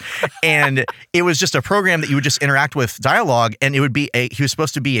difference. And it was just a program that you would just interact with dialogue. And it would be he was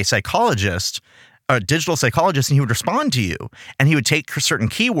supposed to be a psychologist, a digital psychologist, and he would respond to you, and he would take certain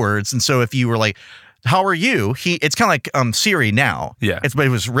keywords. And so if you were like, how are you? It's kind of like Siri now. Yeah. But it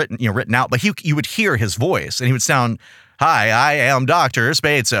was written out, but you would hear his voice, and he would sound, hi, I am Dr.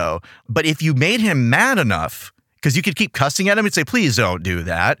 Spatzo. But if you made him mad enough, because you could keep cussing at him and say, please don't do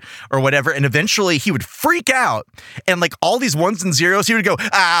that, or whatever. And eventually he would freak out, and like all these ones and zeros, he would go,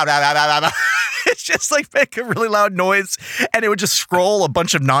 ah, blah, blah, blah, blah. It's just like make a really loud noise, and it would just scroll a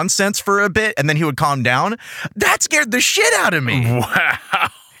bunch of nonsense for a bit, and then he would calm down. That scared the shit out of me. Wow.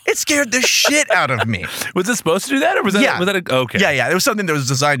 It scared the shit out of me. Was it supposed to do that, or was that? Yeah. Was that okay? Yeah. It was something that was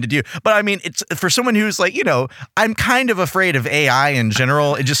designed to do. But I mean, it's for someone who's like, I'm kind of afraid of AI in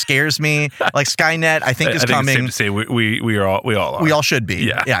general. It just scares me. Like Skynet, I think is coming. It's safe to say we all are. We all should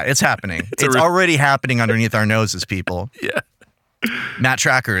be. Yeah, it's happening. It's already happening underneath our noses, people. Yeah. Matt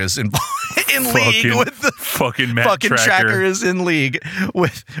Tracker is in league with the fucking Matt fucking Tracker is in league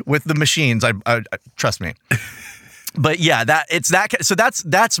with the machines. I trust me. But yeah, so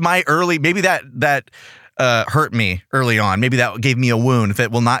that's my early, maybe that hurt me early on. Maybe that gave me a wound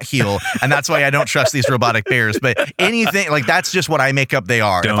that will not heal, and that's why I don't trust these robotic bears. But anything like that's just what I make up they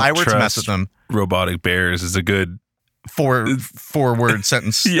are. Don't if I were to mess trust with them, robotic bears is a good four-word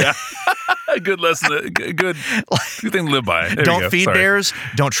sentence. Yeah. A good lesson, a good thing to live by. Don't feed bears.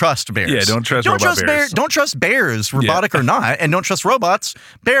 Don't trust bears. Yeah, don't trust bears. Don't trust bears, robotic or not, and don't trust robots,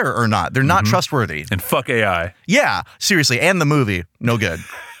 bear or not. They're not trustworthy. And fuck AI. Yeah, seriously. And the movie, no good.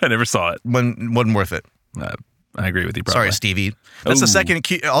 I never saw it. Wasn't worth it. I agree with you. Probably. Sorry, Stevie. That's the second.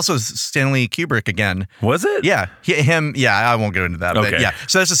 Also, Stanley Kubrick again. Was it? Yeah, him. Yeah, I won't go into that. Okay. But yeah,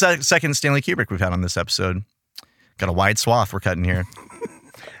 so that's the second Stanley Kubrick we've had on this episode. Got a wide swath we're cutting here.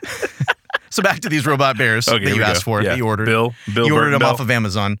 So back to these robot bears that you asked for, that you ordered. Bill you ordered them off of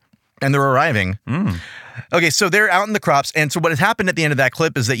Amazon, and they're arriving. Okay, so they're out in the crops, and so what has happened at the end of that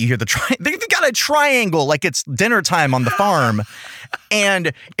clip is that you hear they've got a triangle like it's dinner time on the farm,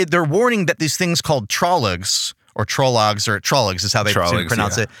 and they're warning that these things called trollogs or trollogs is how they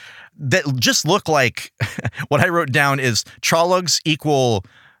pronounce it, that just look like what I wrote down is trollogs equal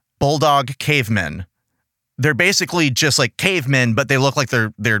bulldog cavemen. They're basically just like cavemen, but they look like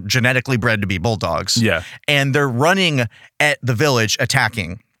they're genetically bred to be bulldogs. Yeah. And they're running at the village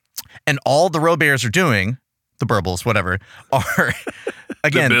attacking. And all the row bears are doing, the burbles, whatever, are,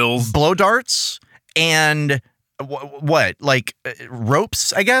 again, blow darts and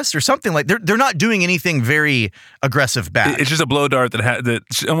ropes, I guess, or something like. They're not doing anything very aggressive back. It's just a blow dart that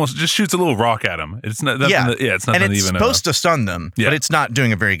almost just shoots a little rock at them. It's not. It's nothing. And it's even supposed to stun them, but it's not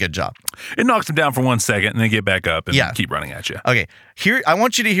doing a very good job. It knocks them down for 1 second, and they get back up and keep running at you. Okay, here I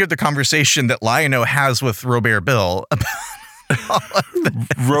want you to hear the conversation that Lion-O has with Robert Bill about.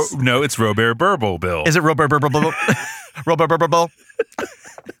 No, it's Robert Burble Bill. Is it Robert Burble Bill? Robert Burble Bill?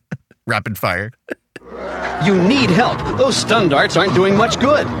 Rapid fire. You need help. Those stun darts aren't doing much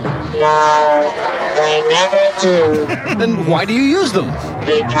good. No, they never do. Then why do you use them?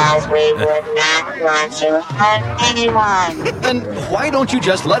 Because we would not want to hurt anyone. Then why don't you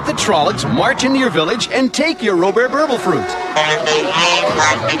just let the Trollocs march into your village and take your Robert Burble fruit? And behave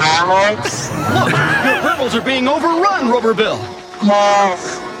like cowards? Look, your Burbles are being overrun, Roberville.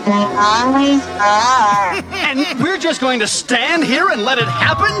 Yes, they always are. And we're just going to stand here and let it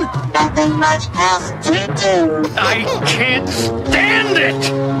happen? Nothing much else to do. I can't stand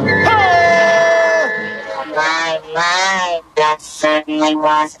it! My, that certainly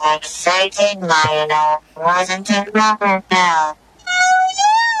was exciting, Lionel. Wasn't it, Robert Bell?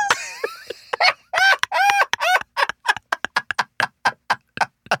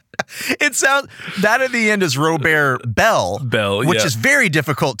 It sounds that at the end is Robert Bell, which yeah. is very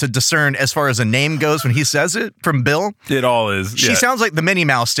difficult to discern as far as a name goes when he says it from Bill. It all is. She sounds like the Minnie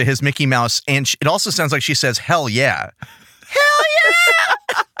Mouse to his Mickey Mouse, and it also sounds like she says, hell yeah. Hell yeah!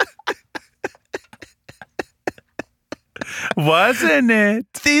 Wasn't it?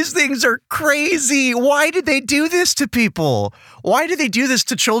 These things are crazy. Why did they do this to people? Why did they do this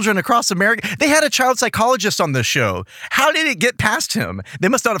to children across America? They had a child psychologist on this show. How did it get past him? They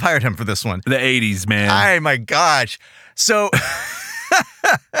must not have hired him for this one. The 80s, man. Oh my gosh. So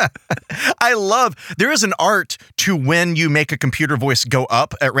I love, there is an art to when you make a computer voice go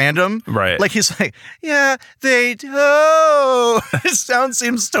up at random. Right. Like he's like, yeah, they do. His sound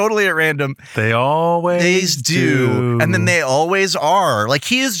seems totally at random. They always do. And then they always are. Like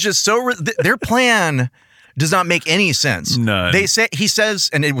he is just so, their plan does not make any sense. None. He says,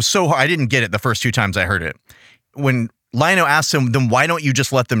 and it was so hard, I didn't get it the first 2 times I heard it. When Lion-O asks him, then why don't you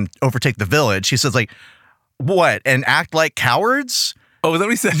just let them overtake the village? He says like, what? And act like cowards? Oh, is that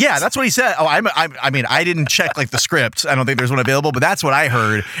what he said? Yeah, that's what he said. Oh, I mean, I didn't check like the script. I don't think there's one available, but that's what I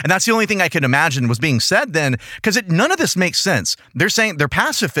heard. And that's the only thing I could imagine was being said then, because none of this makes sense. They're saying they're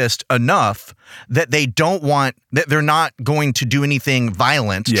pacifist enough that they don't want, that they're not going to do anything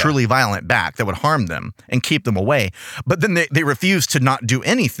violent, truly violent back that would harm them and keep them away. But then they refuse to not do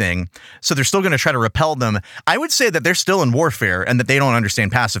anything. So they're still going to try to repel them. I would say that they're still in warfare and that they don't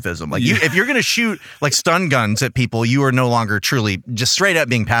understand pacifism. Like if you're going to shoot like stun guns at people, you are no longer truly just straight up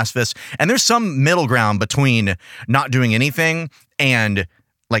being pacifist. And there's some middle ground between not doing anything and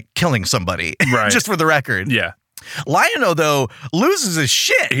like killing somebody, right? Just for the record. Yeah. Lion-O, though, loses his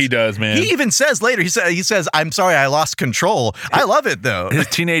shit. He does, man. He even says later, he says, I'm sorry, I lost control. I love it, though. His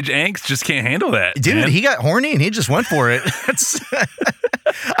teenage angst just can't handle that. Dude, man. He got horny and he just went for it.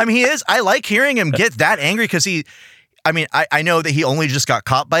 I mean, I like hearing him get that angry because I know that he only just got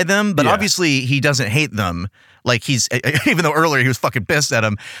caught by them, but obviously he doesn't hate them. Like even though earlier he was fucking pissed at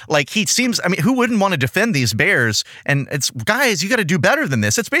him, like he seems, who wouldn't want to defend these bears? And it's, guys, you got to do better than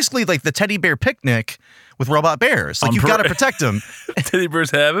this. It's basically like the teddy bear picnic with robot bears. Like you've got to protect them. Teddy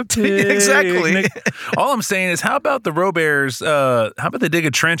bears have a picnic. Exactly. All I'm saying is, how about the Robears? How about they dig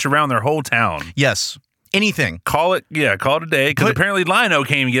a trench around their whole town? Yes. Anything. Call it a day, because apparently Lion-O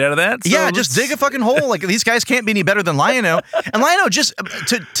can't even get out of that. So just dig a fucking hole. Like these guys can't be any better than Lion-O. And Lion-O just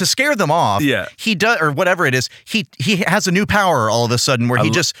to scare them off. Yeah. He does, or whatever it is. He has a new power all of a sudden where he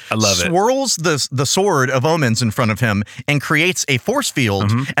just swirls the sword of omens in front of him and creates a force field.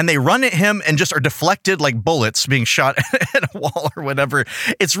 Mm-hmm. And they run at him and just are deflected like bullets being shot at a wall or whatever.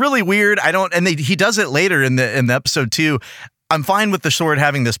 It's really weird. He does it later in the episode too. I'm fine with the sword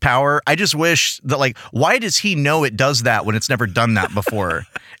having this power. I just wish that, like, why does he know it does that when it's never done that before?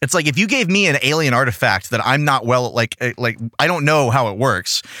 It's like, if you gave me an alien artifact that I'm not like I don't know how it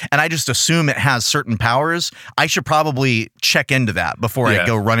works, and I just assume it has certain powers, I should probably check into that before I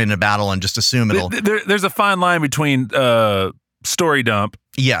go run into battle and just assume it'll. There's a fine line between story dump.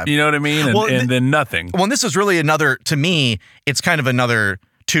 Yeah. You know what I mean? And then nothing. Well, and this is really to me, it's kind of another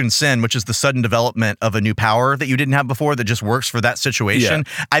Toon Sin, which is the sudden development of a new power that you didn't have before that just works for that situation.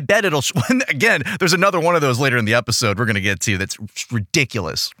 Yeah. I bet it'll, again, there's another one of those later in the episode we're going to get to that's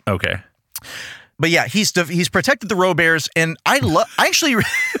ridiculous. Okay. But yeah, he's protected the Robears, and I actually.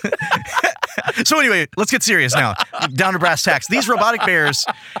 So anyway, let's get serious now. Down to brass tacks. These robotic bears,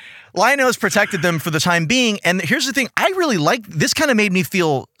 Lion-O's protected them for the time being, and here's the thing: I really like this. Kind of made me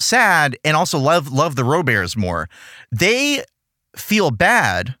feel sad, and also love the Robears more. They feel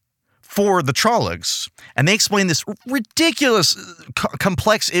bad for the Trollocs, and they explain this ridiculous,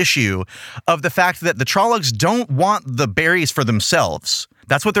 complex issue of the fact that the Trollocs don't want the berries for themselves.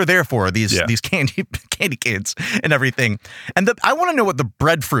 That's what they're there for, these candy kids and everything. And I want to know what the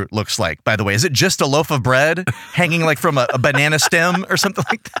breadfruit looks like, by the way. Is it just a loaf of bread hanging like from a banana stem or something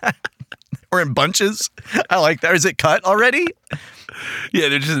like that? Or in bunches? I like that. Or is it cut already? Yeah,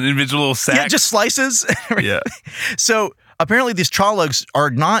 they're just an individual little sack. Yeah, just slices. Yeah. So apparently these Trollocs are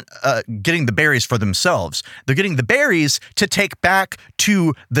not getting the berries for themselves. They're getting the berries to take back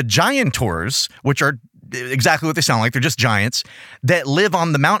to the Giantors, which are exactly what they sound like. They're just giants that live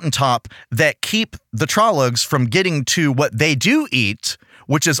on the mountaintop that keep the Trollocs from getting to what they do eat,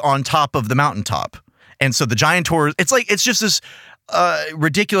 which is on top of the mountaintop. And so the Giantors, it's just this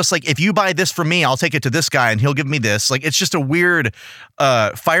ridiculous, like, if you buy this from me, I'll take it to this guy and he'll give me this. Like, it's just a weird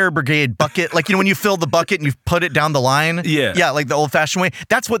fire brigade bucket. Like, when you fill the bucket and you put it down the line. Yeah, like the old fashioned way.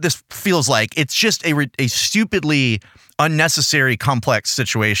 That's what this feels like. It's just a stupidly unnecessary complex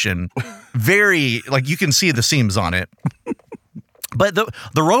situation. Very, like, you can see the seams on it. But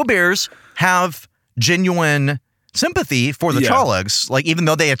the Robears have genuine sympathy for the Trollocs. Like, even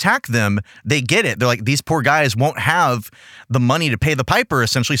though they attack them, they get it. They're like, these poor guys won't have the money to pay the piper,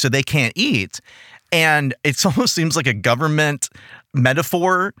 essentially, so they can't eat. And it almost seems like a government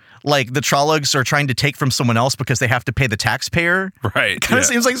metaphor. Like, the Trollocs are trying to take from someone else because they have to pay the taxpayer. Right. It kind of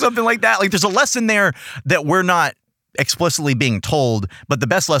seems like something like that. Like, there's a lesson there that we're not explicitly being told, but the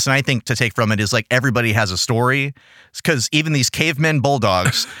best lesson I think to take from it is, like, everybody has a story, because even these cavemen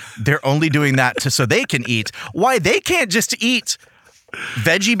bulldogs, they're only doing that so they can eat. Why they can't just eat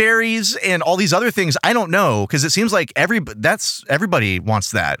veggie berries and all these other things, I don't know, because it seems like everybody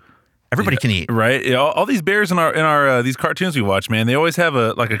wants that. Everybody can eat, right? Yeah, all these bears in our these cartoons we watch, man, they always have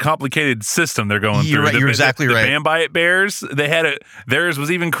a complicated system they're going through. Right, you're exactly right. The Bambite bears, they had it. Theirs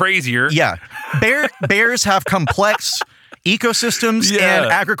was even crazier. Yeah, bears have complex ecosystems and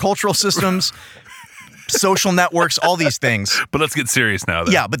agricultural systems, social networks, all these things. But let's get serious now,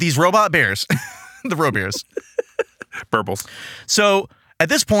 though. Yeah, but these robot bears, the Robears, Purples. So at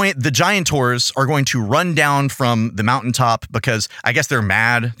this point, the Giantors are going to run down from the mountaintop because I guess they're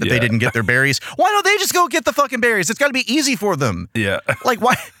mad that they didn't get their berries. Why don't they just go get the fucking berries? It's got to be easy for them. Yeah. Like,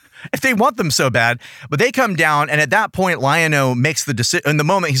 why? If they want them so bad. But they come down, and at that point, Lion-O makes the decision. In the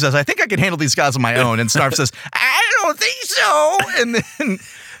moment, he says, I think I can handle these guys on my own. And Snarf says, I don't think so. And then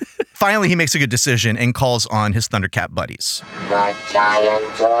finally, he makes a good decision and calls on his Thundercat buddies. The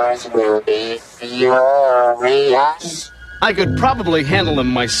Giantors will be furious. I could probably handle them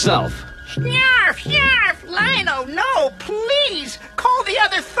myself. Snarf, Lion-O, no, please, call the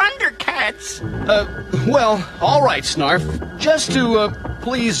other Thundercats. Well, all right, Snarf, just to,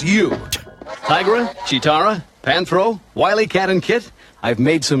 please you. Tigra, Chitara, Panthro, Wily Cat and Kit, I've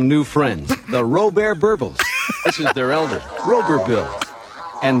made some new friends, the Robear Burbles. This is their elder, Rober Bill.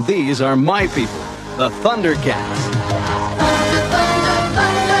 And these are my people, the Thundercats.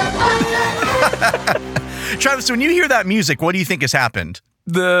 Travis, when you hear that music, what do you think has happened?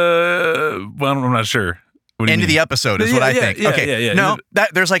 I'm not sure. End of the episode is what I think. Yeah. No,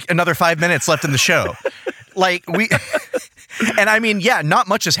 there's like another 5 minutes left in the show. And I mean, not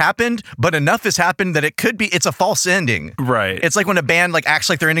much has happened, but enough has happened that it's a false ending. Right. It's like when a band acts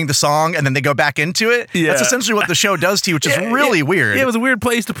like they're ending the song and then they go back into it. Yeah. That's essentially what the show does to you, which is really weird. Yeah, it was a weird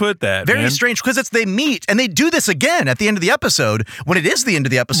place to put that. Very strange, because they meet and they do this again at the end of the episode. When it is the end of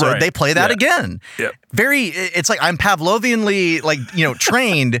the episode, they play that again. Yep. It's like I'm Pavlovianly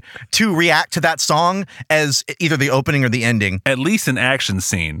trained to react to that song as either the opening or the ending. At least an action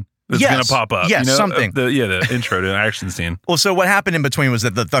scene. It's going to pop up. Yes, something. The intro to an action scene. Well, so what happened in between was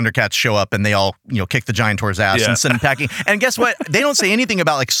that the Thundercats show up and they all, kick the Giantors' ass and send them packing. And guess what? They don't say anything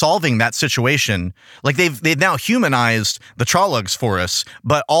about solving that situation. Like they've now humanized the Trollocs for us,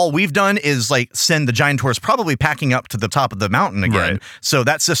 but all we've done is send the Giantors probably packing up to the top of the mountain again. Right. So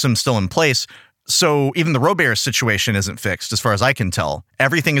that system's still in place. So even the Robear situation isn't fixed, as far as I can tell.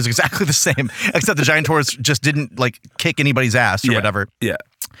 Everything is exactly the same, except the Giantors just didn't kick anybody's ass or whatever. Yeah.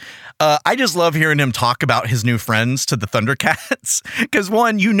 I just love hearing him talk about his new friends to the Thundercats. Because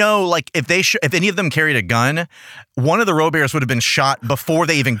one, if any of them carried a gun, one of the Robears would have been shot before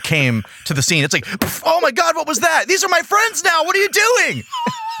they even came to the scene. It's like, oh my God, what was that? These are my friends now. What are you doing?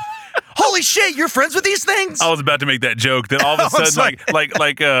 Holy shit, you're friends with these things? I was about to make that joke. Then all of a sudden,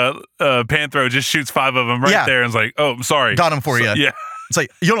 Panthro just shoots 5 of them right there and is like, oh, I'm sorry. Got him for you. Yeah. It's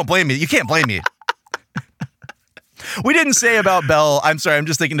like, you don't blame me. You can't blame me. We didn't say about Belle. I'm sorry. I'm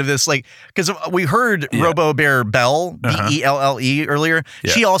just thinking of this, because we heard Robo-Bear Belle, Belle, earlier.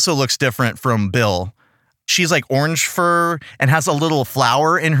 Yeah. She also looks different from Bill. She's orange fur and has a little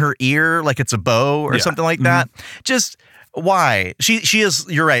flower in her ear, like it's a bow or something like that. Just why? She is,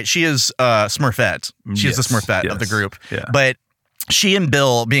 you're right. She is Smurfette. She is the Smurfette of the group. Yeah. But she and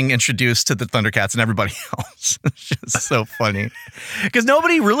Bill being introduced to the Thundercats and everybody else is just so funny. Because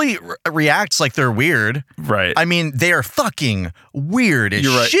nobody really reacts like they're weird. Right. I mean, they are fucking weird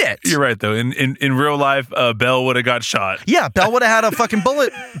as shit. You're right, though. In real life, Belle would have got shot. Yeah, Belle would have had a fucking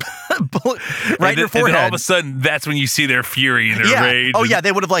bullet right in your forehead. And then all of a sudden, that's when you see their fury and their rage. Oh yeah,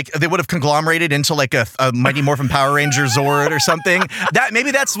 they would have conglomerated into like a Mighty Morphin Power Ranger Zord or something.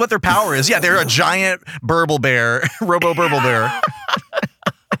 Maybe that's what their power is. Yeah, they're a giant burble bear, Robo Burble Bear.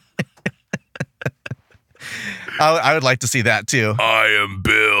 I would like to see that too. I am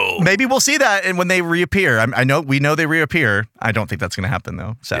Bill. Maybe we'll see that, and when they reappear, we know they reappear. I don't think that's going to happen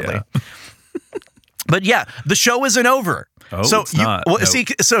though, sadly. Yeah. But yeah, the show isn't over. Oh, so it's not. Well, see,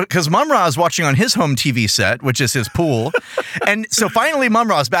 because Mum-Ra is watching on his home TV set, which is his pool, and so finally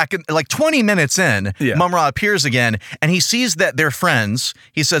Mum-Ra is back. Like 20 minutes in, Mum-Ra appears again, and he sees that they're friends.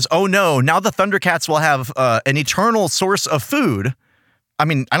 He says, "Oh no, now the Thundercats will have an eternal source of food." I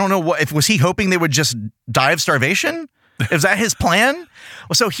mean, I don't know was he hoping they would just die of starvation? Is that his plan?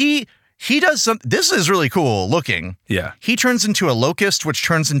 So he does something. This is really cool looking. Yeah. He turns into a locust, which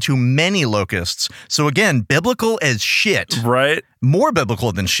turns into many locusts. So again, biblical as shit. Right. More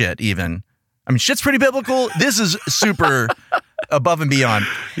biblical than shit, even. I mean, shit's pretty biblical. This is super above and beyond.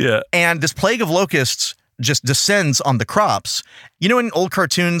 Yeah. And this plague of locusts just descends on the crops. You know, in old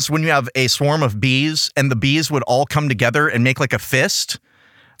cartoons, when you have a swarm of bees and the bees would all come together and make like a fist?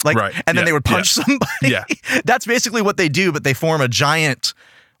 And then they would punch somebody. Yeah. That's basically what they do, but they form a giant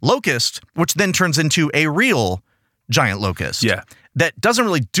locust, which then turns into a real giant locust. Yeah. That doesn't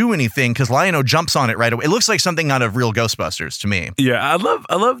really do anything because Lion-O jumps on it right away. It looks like something out of real Ghostbusters to me. Yeah, I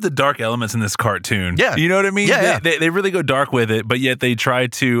love the dark elements in this cartoon. Yeah. You know what I mean? Yeah, They really go dark with it, but yet they try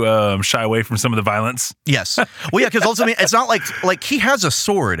to shy away from some of the violence. Yes. Well, yeah, because ultimately it's not like he has a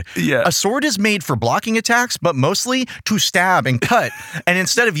sword. Yeah. A sword is made for blocking attacks, but mostly to stab and cut. And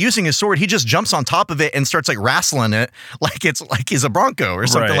instead of using his sword, he just jumps on top of it and starts like wrestling it like it's like he's a bronco or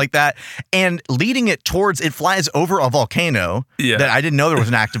something like that. And leading it towards, it flies over a volcano. Yeah. That I didn't know there was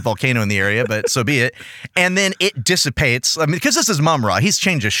an active volcano in the area, but so be it. And then it dissipates. I mean, because this is Mum-Ra, he's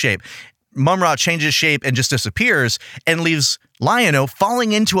changed his shape. Mum-Ra changes shape and just disappears and leaves Lion-O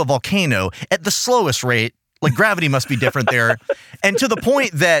falling into a volcano at the slowest rate. Like gravity must be different there. And to the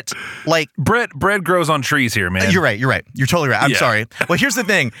point that like bread grows on trees here, man. You're right. You're totally right. I'm sorry. Well, here's the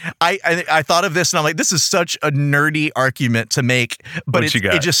thing. I thought of this and I'm like, this is such a nerdy argument to make, but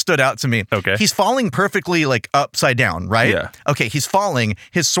it just stood out to me. Okay. He's falling perfectly like upside down, right? Yeah. Okay, he's falling.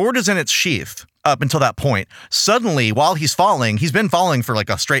 His sword is in its sheath up until that point. Suddenly, while he's falling, he's been falling for like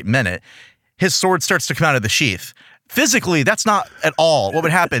a straight minute, his sword starts to come out of the sheath. Physically, that's not at all what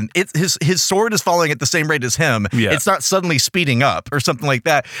would happen. His sword is falling at the same rate as him. Yeah. It's not suddenly speeding up or something like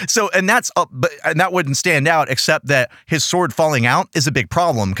that. So, and that wouldn't stand out, except that his sword falling out is a big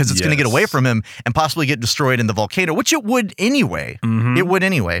problem because it's going to get away from him and possibly get destroyed in the volcano, which it would anyway. Mm-hmm. It would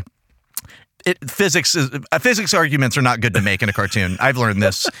anyway. Physics arguments are not good to make in a cartoon. I've learned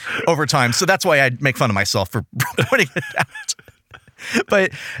this over time, so that's why I make fun of myself for pointing it out.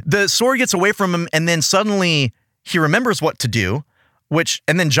 But the sword gets away from him, and then suddenly he remembers what to do,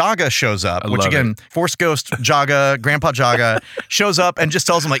 and then Jaga shows up, which again, Force Ghost Jaga, Grandpa Jaga, shows up and just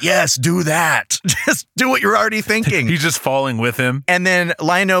tells him like, yes, do that. Just do what you're already thinking. He's just falling with him. And then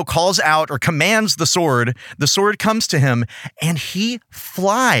Lion-O calls out or commands the sword. The sword comes to him and he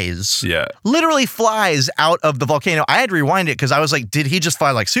flies. Yeah. Literally flies out of the volcano. I had to rewind it because I was like, did he just fly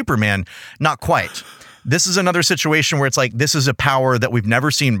like Superman? Not quite. This is another situation where it's like, this is a power that we've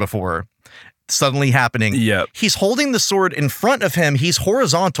never seen before. Suddenly happening. Yep. He's holding the sword in front of him. He's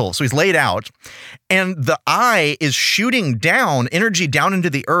horizontal, so he's laid out, and the eye is shooting down, energy down into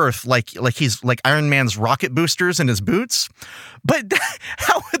the earth, like he's like Iron Man's rocket boosters in his boots. But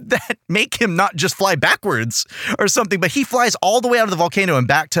how would that make him not just fly backwards or something? But he flies all the way out of the volcano and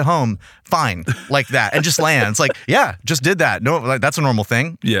back to home, fine, like that, and just lands. Like, yeah, just did that. No, like, that's a normal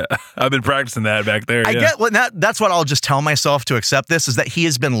thing. Yeah, I've been practicing that back there. I get what that's what I'll just tell myself to accept this, is that he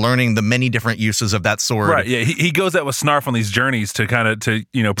has been learning the many different uses of that sword. Right. Yeah. He goes out with Snarf on these journeys to kind of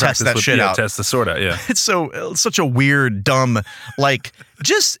practice that shit out. Test the sword out. Yeah. It's such a weird, dumb, like,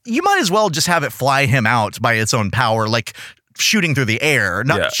 just, you might as well just have it fly him out by its own power, like shooting through the air,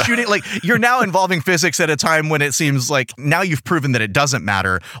 not shooting. Like, you're now involving physics at a time when it seems like now you've proven that it doesn't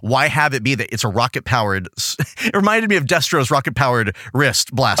matter. Why have it be that it's a rocket powered? It reminded me of Destro's rocket powered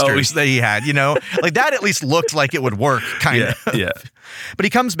wrist blasters that he had, like that at least looked like it would work kind of. Yeah. But he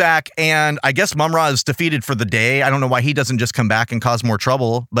comes back, and I guess Mum-Ra is defeated for the day. I don't know why he doesn't just come back and cause more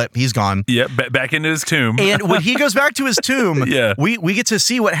trouble, but he's gone. Yeah, back into his tomb. And when he goes back to his tomb, yeah, we get to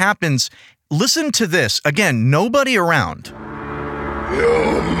see what happens. Listen to this. Again, nobody around.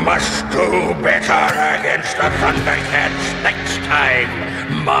 You must do better against the Thundercats next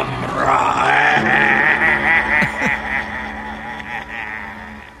time, Mum-Ra.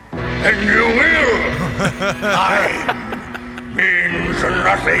 And you will. Time means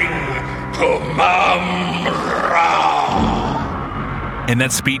nothing to Mum-Ra. And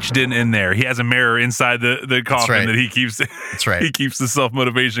that speech didn't end there. He has a mirror inside the coffin that he keeps. That's right. He keeps the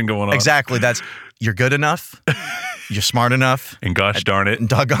self-motivation going on. Exactly. You're good enough. You're smart enough. And gosh darn it. And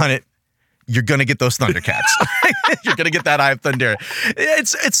doggone it. You're going to get those Thundercats. You're going to get that Eye of Thunder.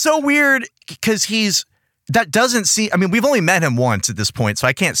 It's so weird because that doesn't seem, I mean, we've only met him once at this point, so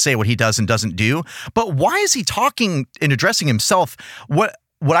I can't say what he does and doesn't do. But why is he talking and addressing himself? What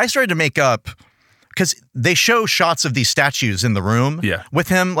I started to make up, because they show shots of these statues in the room with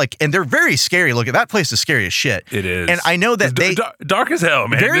him, and they're very scary. Look, that place is scary as shit. It is. And I know that dark as hell,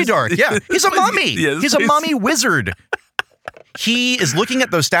 man. Very dark, yeah. He's a mummy. He's a mummy wizard. He is looking at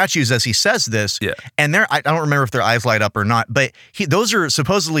those statues as he says this, and I don't remember if their eyes light up or not, but those are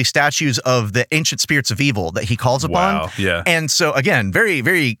supposedly statues of the ancient spirits of evil that he calls upon. Wow, yeah. And so, again, very,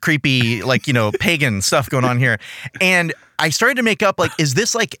 very creepy, pagan stuff going on here. And I started to make up, is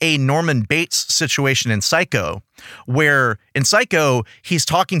this like a Norman Bates situation in Psycho, where in Psycho, he's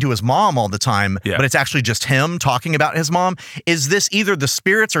talking to his mom all the time, but it's actually just him talking about his mom? Is this either the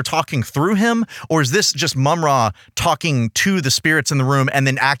spirits are talking through him, or is this just Mum-Ra talking to the spirits in the room and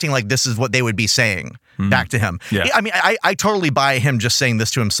then acting like this is what they would be saying back to him? Yeah. I mean, I totally buy him just saying this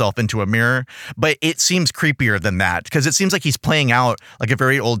to himself into a mirror, but it seems creepier than that, because it seems like he's playing out like a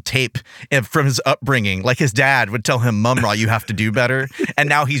very old tape from his upbringing. Like his dad would tell him, Mum-Ra, you have to do better. And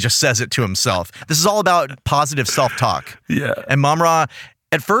now he just says it to himself. This is all about positive self-talk. Yeah. And Mum-Ra,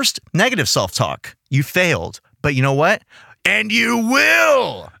 at first, negative self-talk. You failed. But you know what? And you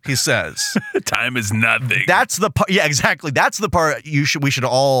will, he says. Time is nothing. That's the part. Yeah, exactly. That's the part we should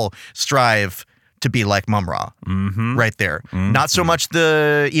all strive to be like Mum-Ra. Mm-hmm. Right there. Mm-hmm. Not so much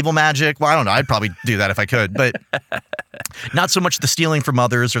the evil magic. Well, I don't know. I'd probably do that if I could. But not so much the stealing from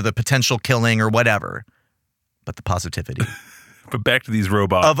others or the potential killing or whatever. But the positivity. But back to these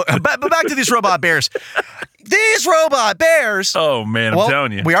robots. But back to these robot bears. These robot bears. Oh, man, I'm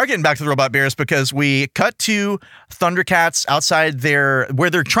telling you. We are getting back to the robot bears because we cut to Thundercats outside where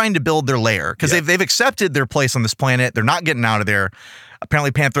they're trying to build their lair. Because they've accepted their place on this planet. They're not getting out of there.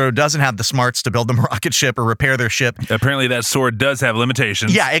 Apparently, Panthro doesn't have the smarts to build them a rocket ship or repair their ship. Apparently, that sword does have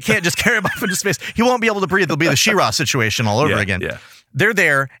limitations. Yeah, it can't just carry him off into space. He won't be able to breathe. It'll be the She-Ra situation all over again. Yeah. They're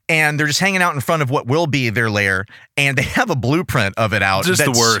there, and they're just hanging out in front of what will be their lair, and they have a blueprint of it out. Just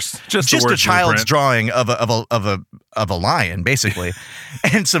the worst. Just the worst a child's blueprint. drawing of a lion, basically,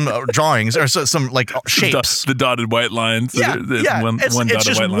 and some drawings or some shapes. The dotted white lines. Yeah, it's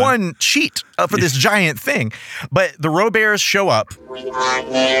just one sheet for this giant thing. But the Robears show up. We are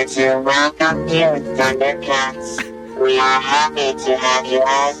here to welcome you, Thundercats. We are happy to have you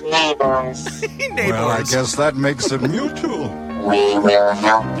as neighbors. Well, I guess that makes it mutual. We will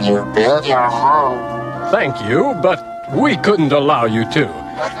help you build your home. Thank you, but we couldn't allow you to.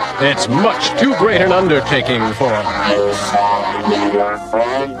 It's much too great an undertaking for... You shall be your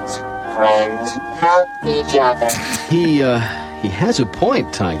friends. Friends help each other. He has a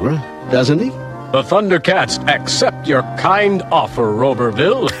point, Tigra, doesn't he? The Thundercats accept your kind offer,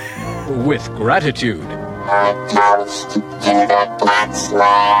 Roberville, with gratitude. A toast to the Black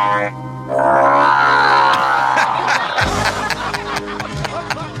Slayer.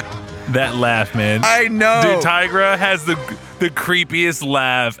 That laugh, man. I know. Dude, Tigra has the creepiest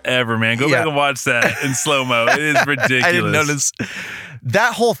laugh ever, man. Go back and watch that in slow-mo. It is ridiculous. I didn't notice.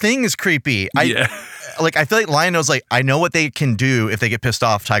 That whole thing is creepy. I feel like Lion-O's I know what they can do if they get pissed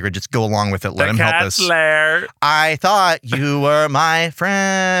off, Tigra. Just go along with it. Let him help us. Lair. I thought you were my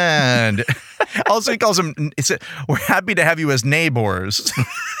friend. Also, he calls them, we're happy to have you as neighbors.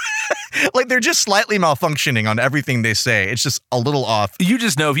 They're just slightly malfunctioning on everything they say. It's just a little off. You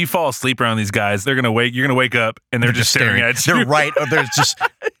just know if you fall asleep around these guys, you're gonna wake up and they're just staring at you. They're right. They're just,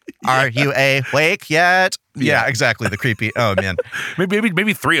 are you awake yet? Yeah, exactly. The creepy. Oh man.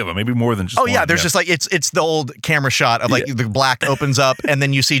 Maybe three of them. Maybe more than just one. Yeah, there's just it's the old camera shot of the black opens up and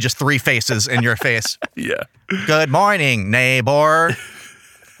then you see just three faces in your face. Yeah. Good morning, neighbor.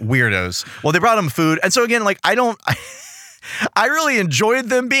 Weirdos. Well, they brought him food. And so again, I really enjoyed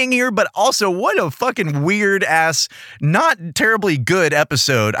them being here, but also what a fucking weird ass, not terribly good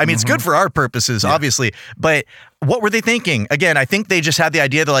episode. I mean, it's good for our purposes, obviously, but what were they thinking? Again, I think they just had the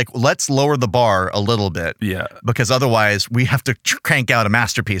idea that let's lower the bar a little bit. Yeah. Because otherwise we have to crank out a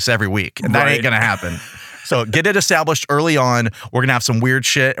masterpiece every week, and that ain't going to happen. So get it established early on. We're going to have some weird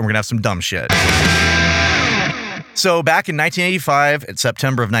shit and we're going to have some dumb shit. So back in 1985, in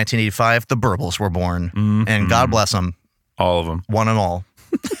September of 1985, the Burbles were born, and God bless them. All of them. One and all.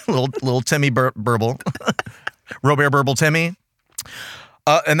 little Timmy Burble. Robert Burble Timmy.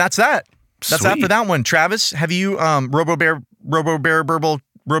 And that's that. That's that for that one. Travis, have you, Robo Bear Burble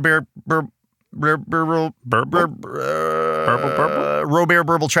Robert Robert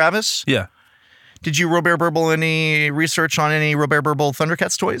Burble Travis? Yeah. Did you Robert Burble any research on any Robert Burble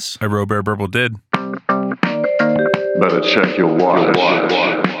Thundercats toys? I Robert Burble did. Better check your watch.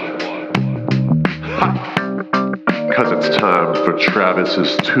 Because it's time for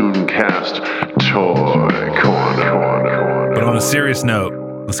Travis's Tooncast Toy Corner. But on a serious note,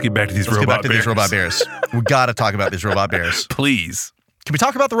 let's get back to these robot bears. These robot bears. We got to talk about these robot bears. Please. Can we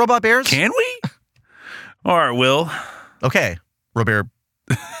talk about the robot bears? Can we? All right, Will. Okay. Robert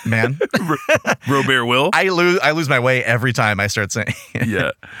man. Robert Will. I lose my way every time I start saying it.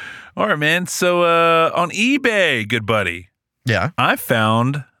 Yeah. All right, man. So on eBay, good buddy. Yeah. I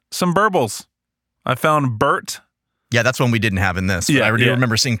found some Burbles. I found Bert. Yeah, that's one we didn't have in this. But I already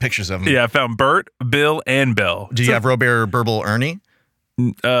remember seeing pictures of them. Yeah, I found Bert, Bill, and Belle. Do you have Robert Burble Ernie?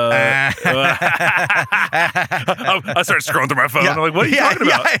 I started scrolling through my phone. I'm like, what are you talking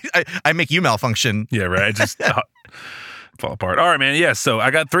about? I make you malfunction. Yeah, right. I just fall apart. All right, man. Yeah, so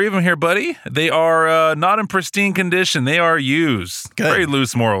I got 3 of them here, buddy. They are not in pristine condition. They are used. Good. Very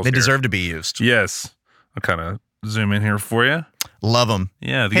loose morals. They deserve to be used. Yes. I'll kind of zoom in here for you. Love them.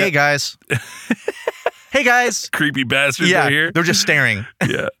 Yeah. Hey, guys. Hey, guys. Creepy bastards right here. They're just staring.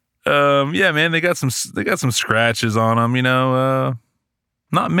 Yeah. Yeah, man. They got some scratches on them. You know.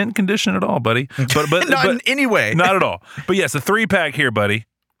 Not mint condition at all, buddy. But not in any way. Not at all. But yes, a 3-pack here, buddy.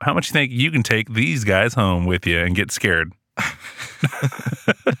 How much you think you can take these guys home with you and get scared?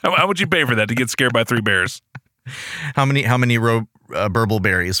 How would you pay for that to get scared by 3 bears? How many Burble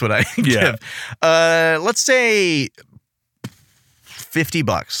berries would I give? Let's say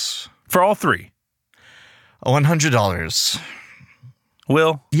 $50 for all 3. $100.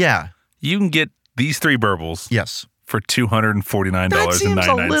 Will? Yeah. You can get these 3 Burbles. Yes. For $249.99. That seems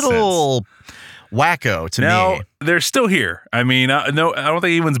a little wacko to me. Now, they're still here. I mean, I don't think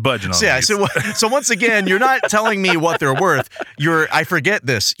anyone's budging on these. So once again, you're not telling me what they're worth. I forget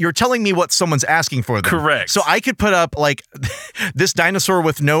this. You're telling me what someone's asking for them. Correct. So I could put up like this dinosaur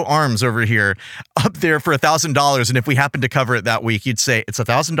with no arms over here up there for $1,000, and if we happen to cover it that week, you'd say it's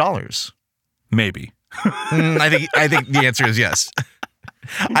 $1,000. Maybe. I think the answer is yes.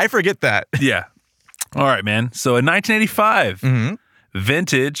 I forget that. Yeah. All right, man. So in 1985,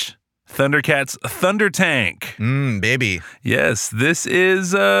 vintage Thundercats Thunder Tank. Baby. Yes, this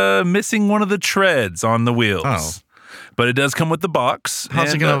is missing one of the treads on the wheels. Oh. But it does come with the box.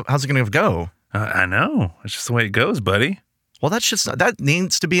 How's it gonna go? I know. It's just the way it goes, buddy. Well, that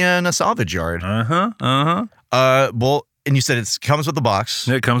needs to be in a salvage yard. Well, and you said it comes with the box.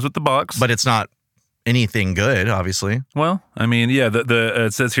 It comes with the box. But it's not anything good, obviously. Well, I mean, yeah,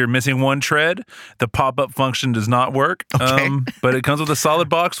 it says here missing one tread. The pop-up function does not work. Okay. But it comes with a solid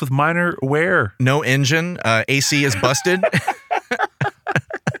box with minor wear. No engine. AC is busted.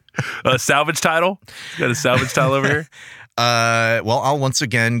 A salvage title. Got a salvage title over here. Well, I'll once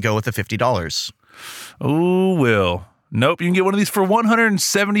again go with the $50. Oh, Will. Nope, you can get one of these for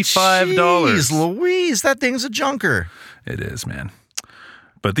 $175. Jeez Louise, that thing's a junker. It is, man.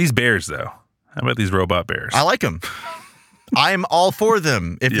 But these bears, though. How about these robot bears? I like them. I'm all for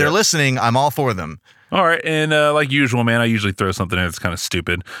them. If they're listening, I'm all for them. All right, and like usual, man, I usually throw something in that's kind of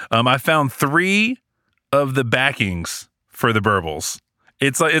stupid. I found 3 of the backings for the Burbles.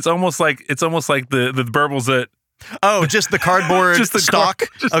 It's almost like the Burbles that. Oh, just the cardboard stock?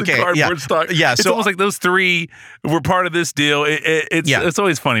 Okay, the cardboard stock. Yeah, it's almost like those 3 were part of this deal. It's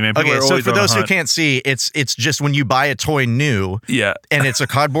always funny, man. People are so always for on the those who hunt. can't see, it's just when you buy a toy new, and it's a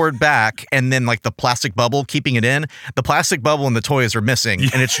cardboard back, and then like the plastic bubble keeping it in. The plastic bubble and the toys are missing,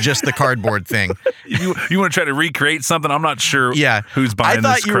 and it's just the cardboard thing. You want to try to recreate something? I'm not sure. Who's buying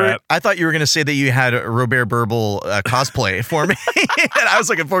this crap? I thought you were going to say that you had a Robert Burble cosplay for me, and I was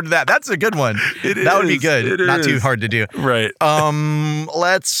looking forward to that. That's a good one. That would be good. Not too hard to do. Right.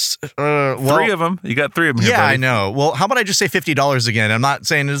 Let's 3 of them. You got 3 of them here, buddy. I know. Well, how about I just say $50 again? I'm not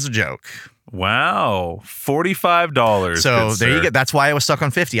saying it as a joke. Wow. $45. So there you go. That's why I was stuck on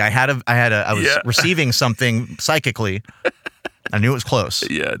 50. I was receiving something psychically. I knew it was close.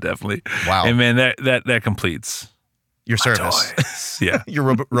 Yeah, definitely. Wow. And man, that completes your service. Yeah.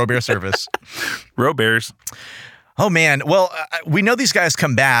 Your Robert service. Robears. Oh, man. Well, we know these guys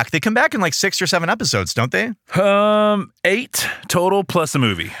come back. They come back in like 6 or 7 episodes, don't they? 8 total plus a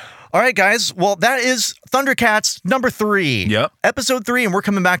movie. All right, guys. Well, that is Thundercats number 3. Yep. Episode 3, and we're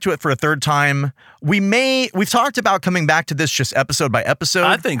coming back to it for a 3rd time. We've talked about coming back to this just episode by episode.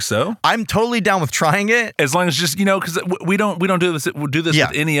 I think so. I'm totally down with trying it. As long as just, because we don't do this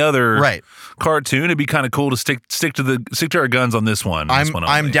with any other cartoon. It'd be kind of cool to stick to our guns on this one.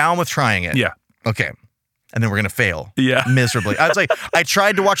 I'm down with trying it. Yeah. Okay. and then we're going to fail. Yeah. Miserably. I was like, I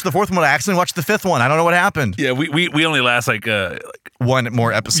tried to watch the fourth one, but I accidentally watched the fifth one. I don't know what happened. Yeah, we only last like one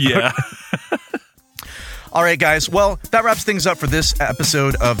more episode. Yeah. All right, guys. Well, that wraps things up for this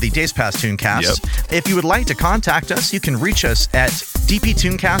episode of the Days Past Tooncast. Yep. If you would like to contact us, you can reach us at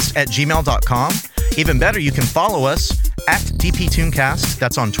dptooncast@gmail.com. Even better, you can follow us at dptooncast.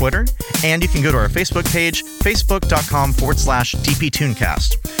 That's on Twitter. And you can go to our Facebook page,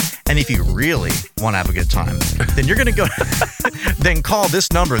 facebook.com/dptooncast. And if you really want to have a good time, then you're going to go, then call this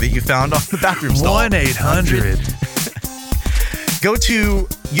number that you found on the bathroom stall. 1-800. Go to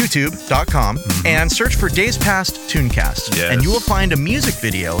youtube.com and search for Days Past Tooncast. Yes. And you will find a music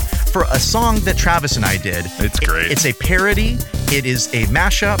video for a song that Travis and I did. It's great. It's a parody. It is a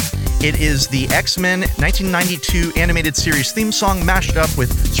mashup. It is the X-Men 1992 animated series theme song mashed up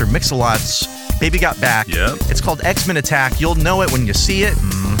with Sir Mix-a-Lot's Baby Got Back. Yep. It's called X-Men Attack. You'll know it when you see it,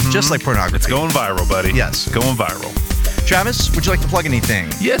 just like pornography. It's going viral, buddy. Yes. Going viral. Travis, would you like to plug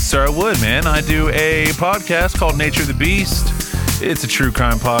anything? Yes, sir, I would, man. I do a podcast called Nature of the Beast. It's a true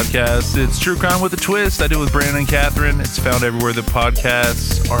crime podcast. It's true crime with a twist. I do it with Brandon and Catherine. It's found everywhere the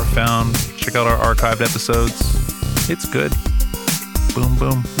podcasts are found. Check out our archived episodes. It's good. Boom,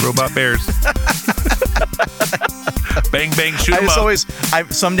 boom. Robot bears. Bang, bang, shoot 'em up.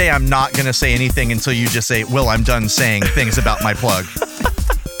 Someday I'm not going to say anything until you just say, Will, I'm done saying things about my plug.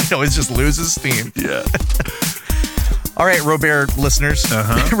 It always just loses steam. Yeah. All right, Robert listeners.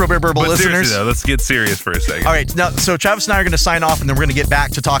 Robert Burble But listeners. seriously, though, let's get serious for a second. All right, now, so Travis and I are going to sign off, and then we're going to get back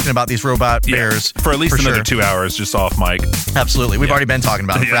to talking about these robot bears. For at least another sure. 2 hours just off mic. Absolutely. We've already been talking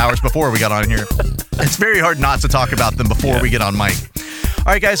about them for hours before we got on here. It's very hard not to talk about them before we get on mic.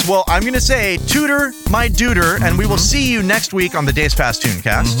 All right, guys. Well, I'm going to say tutor my duder, and we will see you next week on the Days Past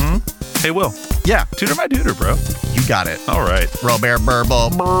Tooncast. Hey, Will. Yeah. Tutor my duder, bro. You got it. All right. Robert Burble.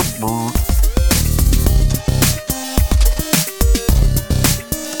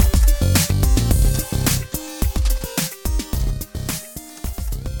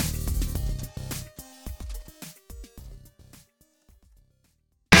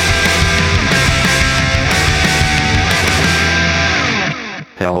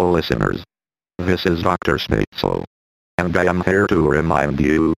 Hello listeners. This is Dr. Spatzel. And I am here to remind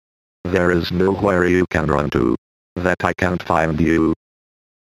you. There is nowhere you can run to. That I can't find you.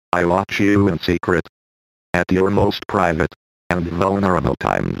 I watch you in secret. At your most private and vulnerable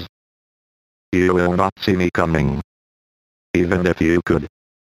times. You will not see me coming. Even if you could.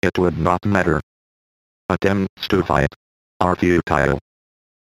 It would not matter. Attempts to fight are futile.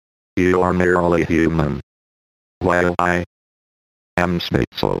 You are merely human. While I am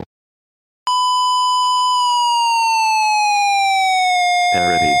Spatzel.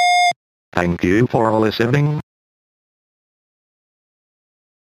 Parody. Thank you for listening.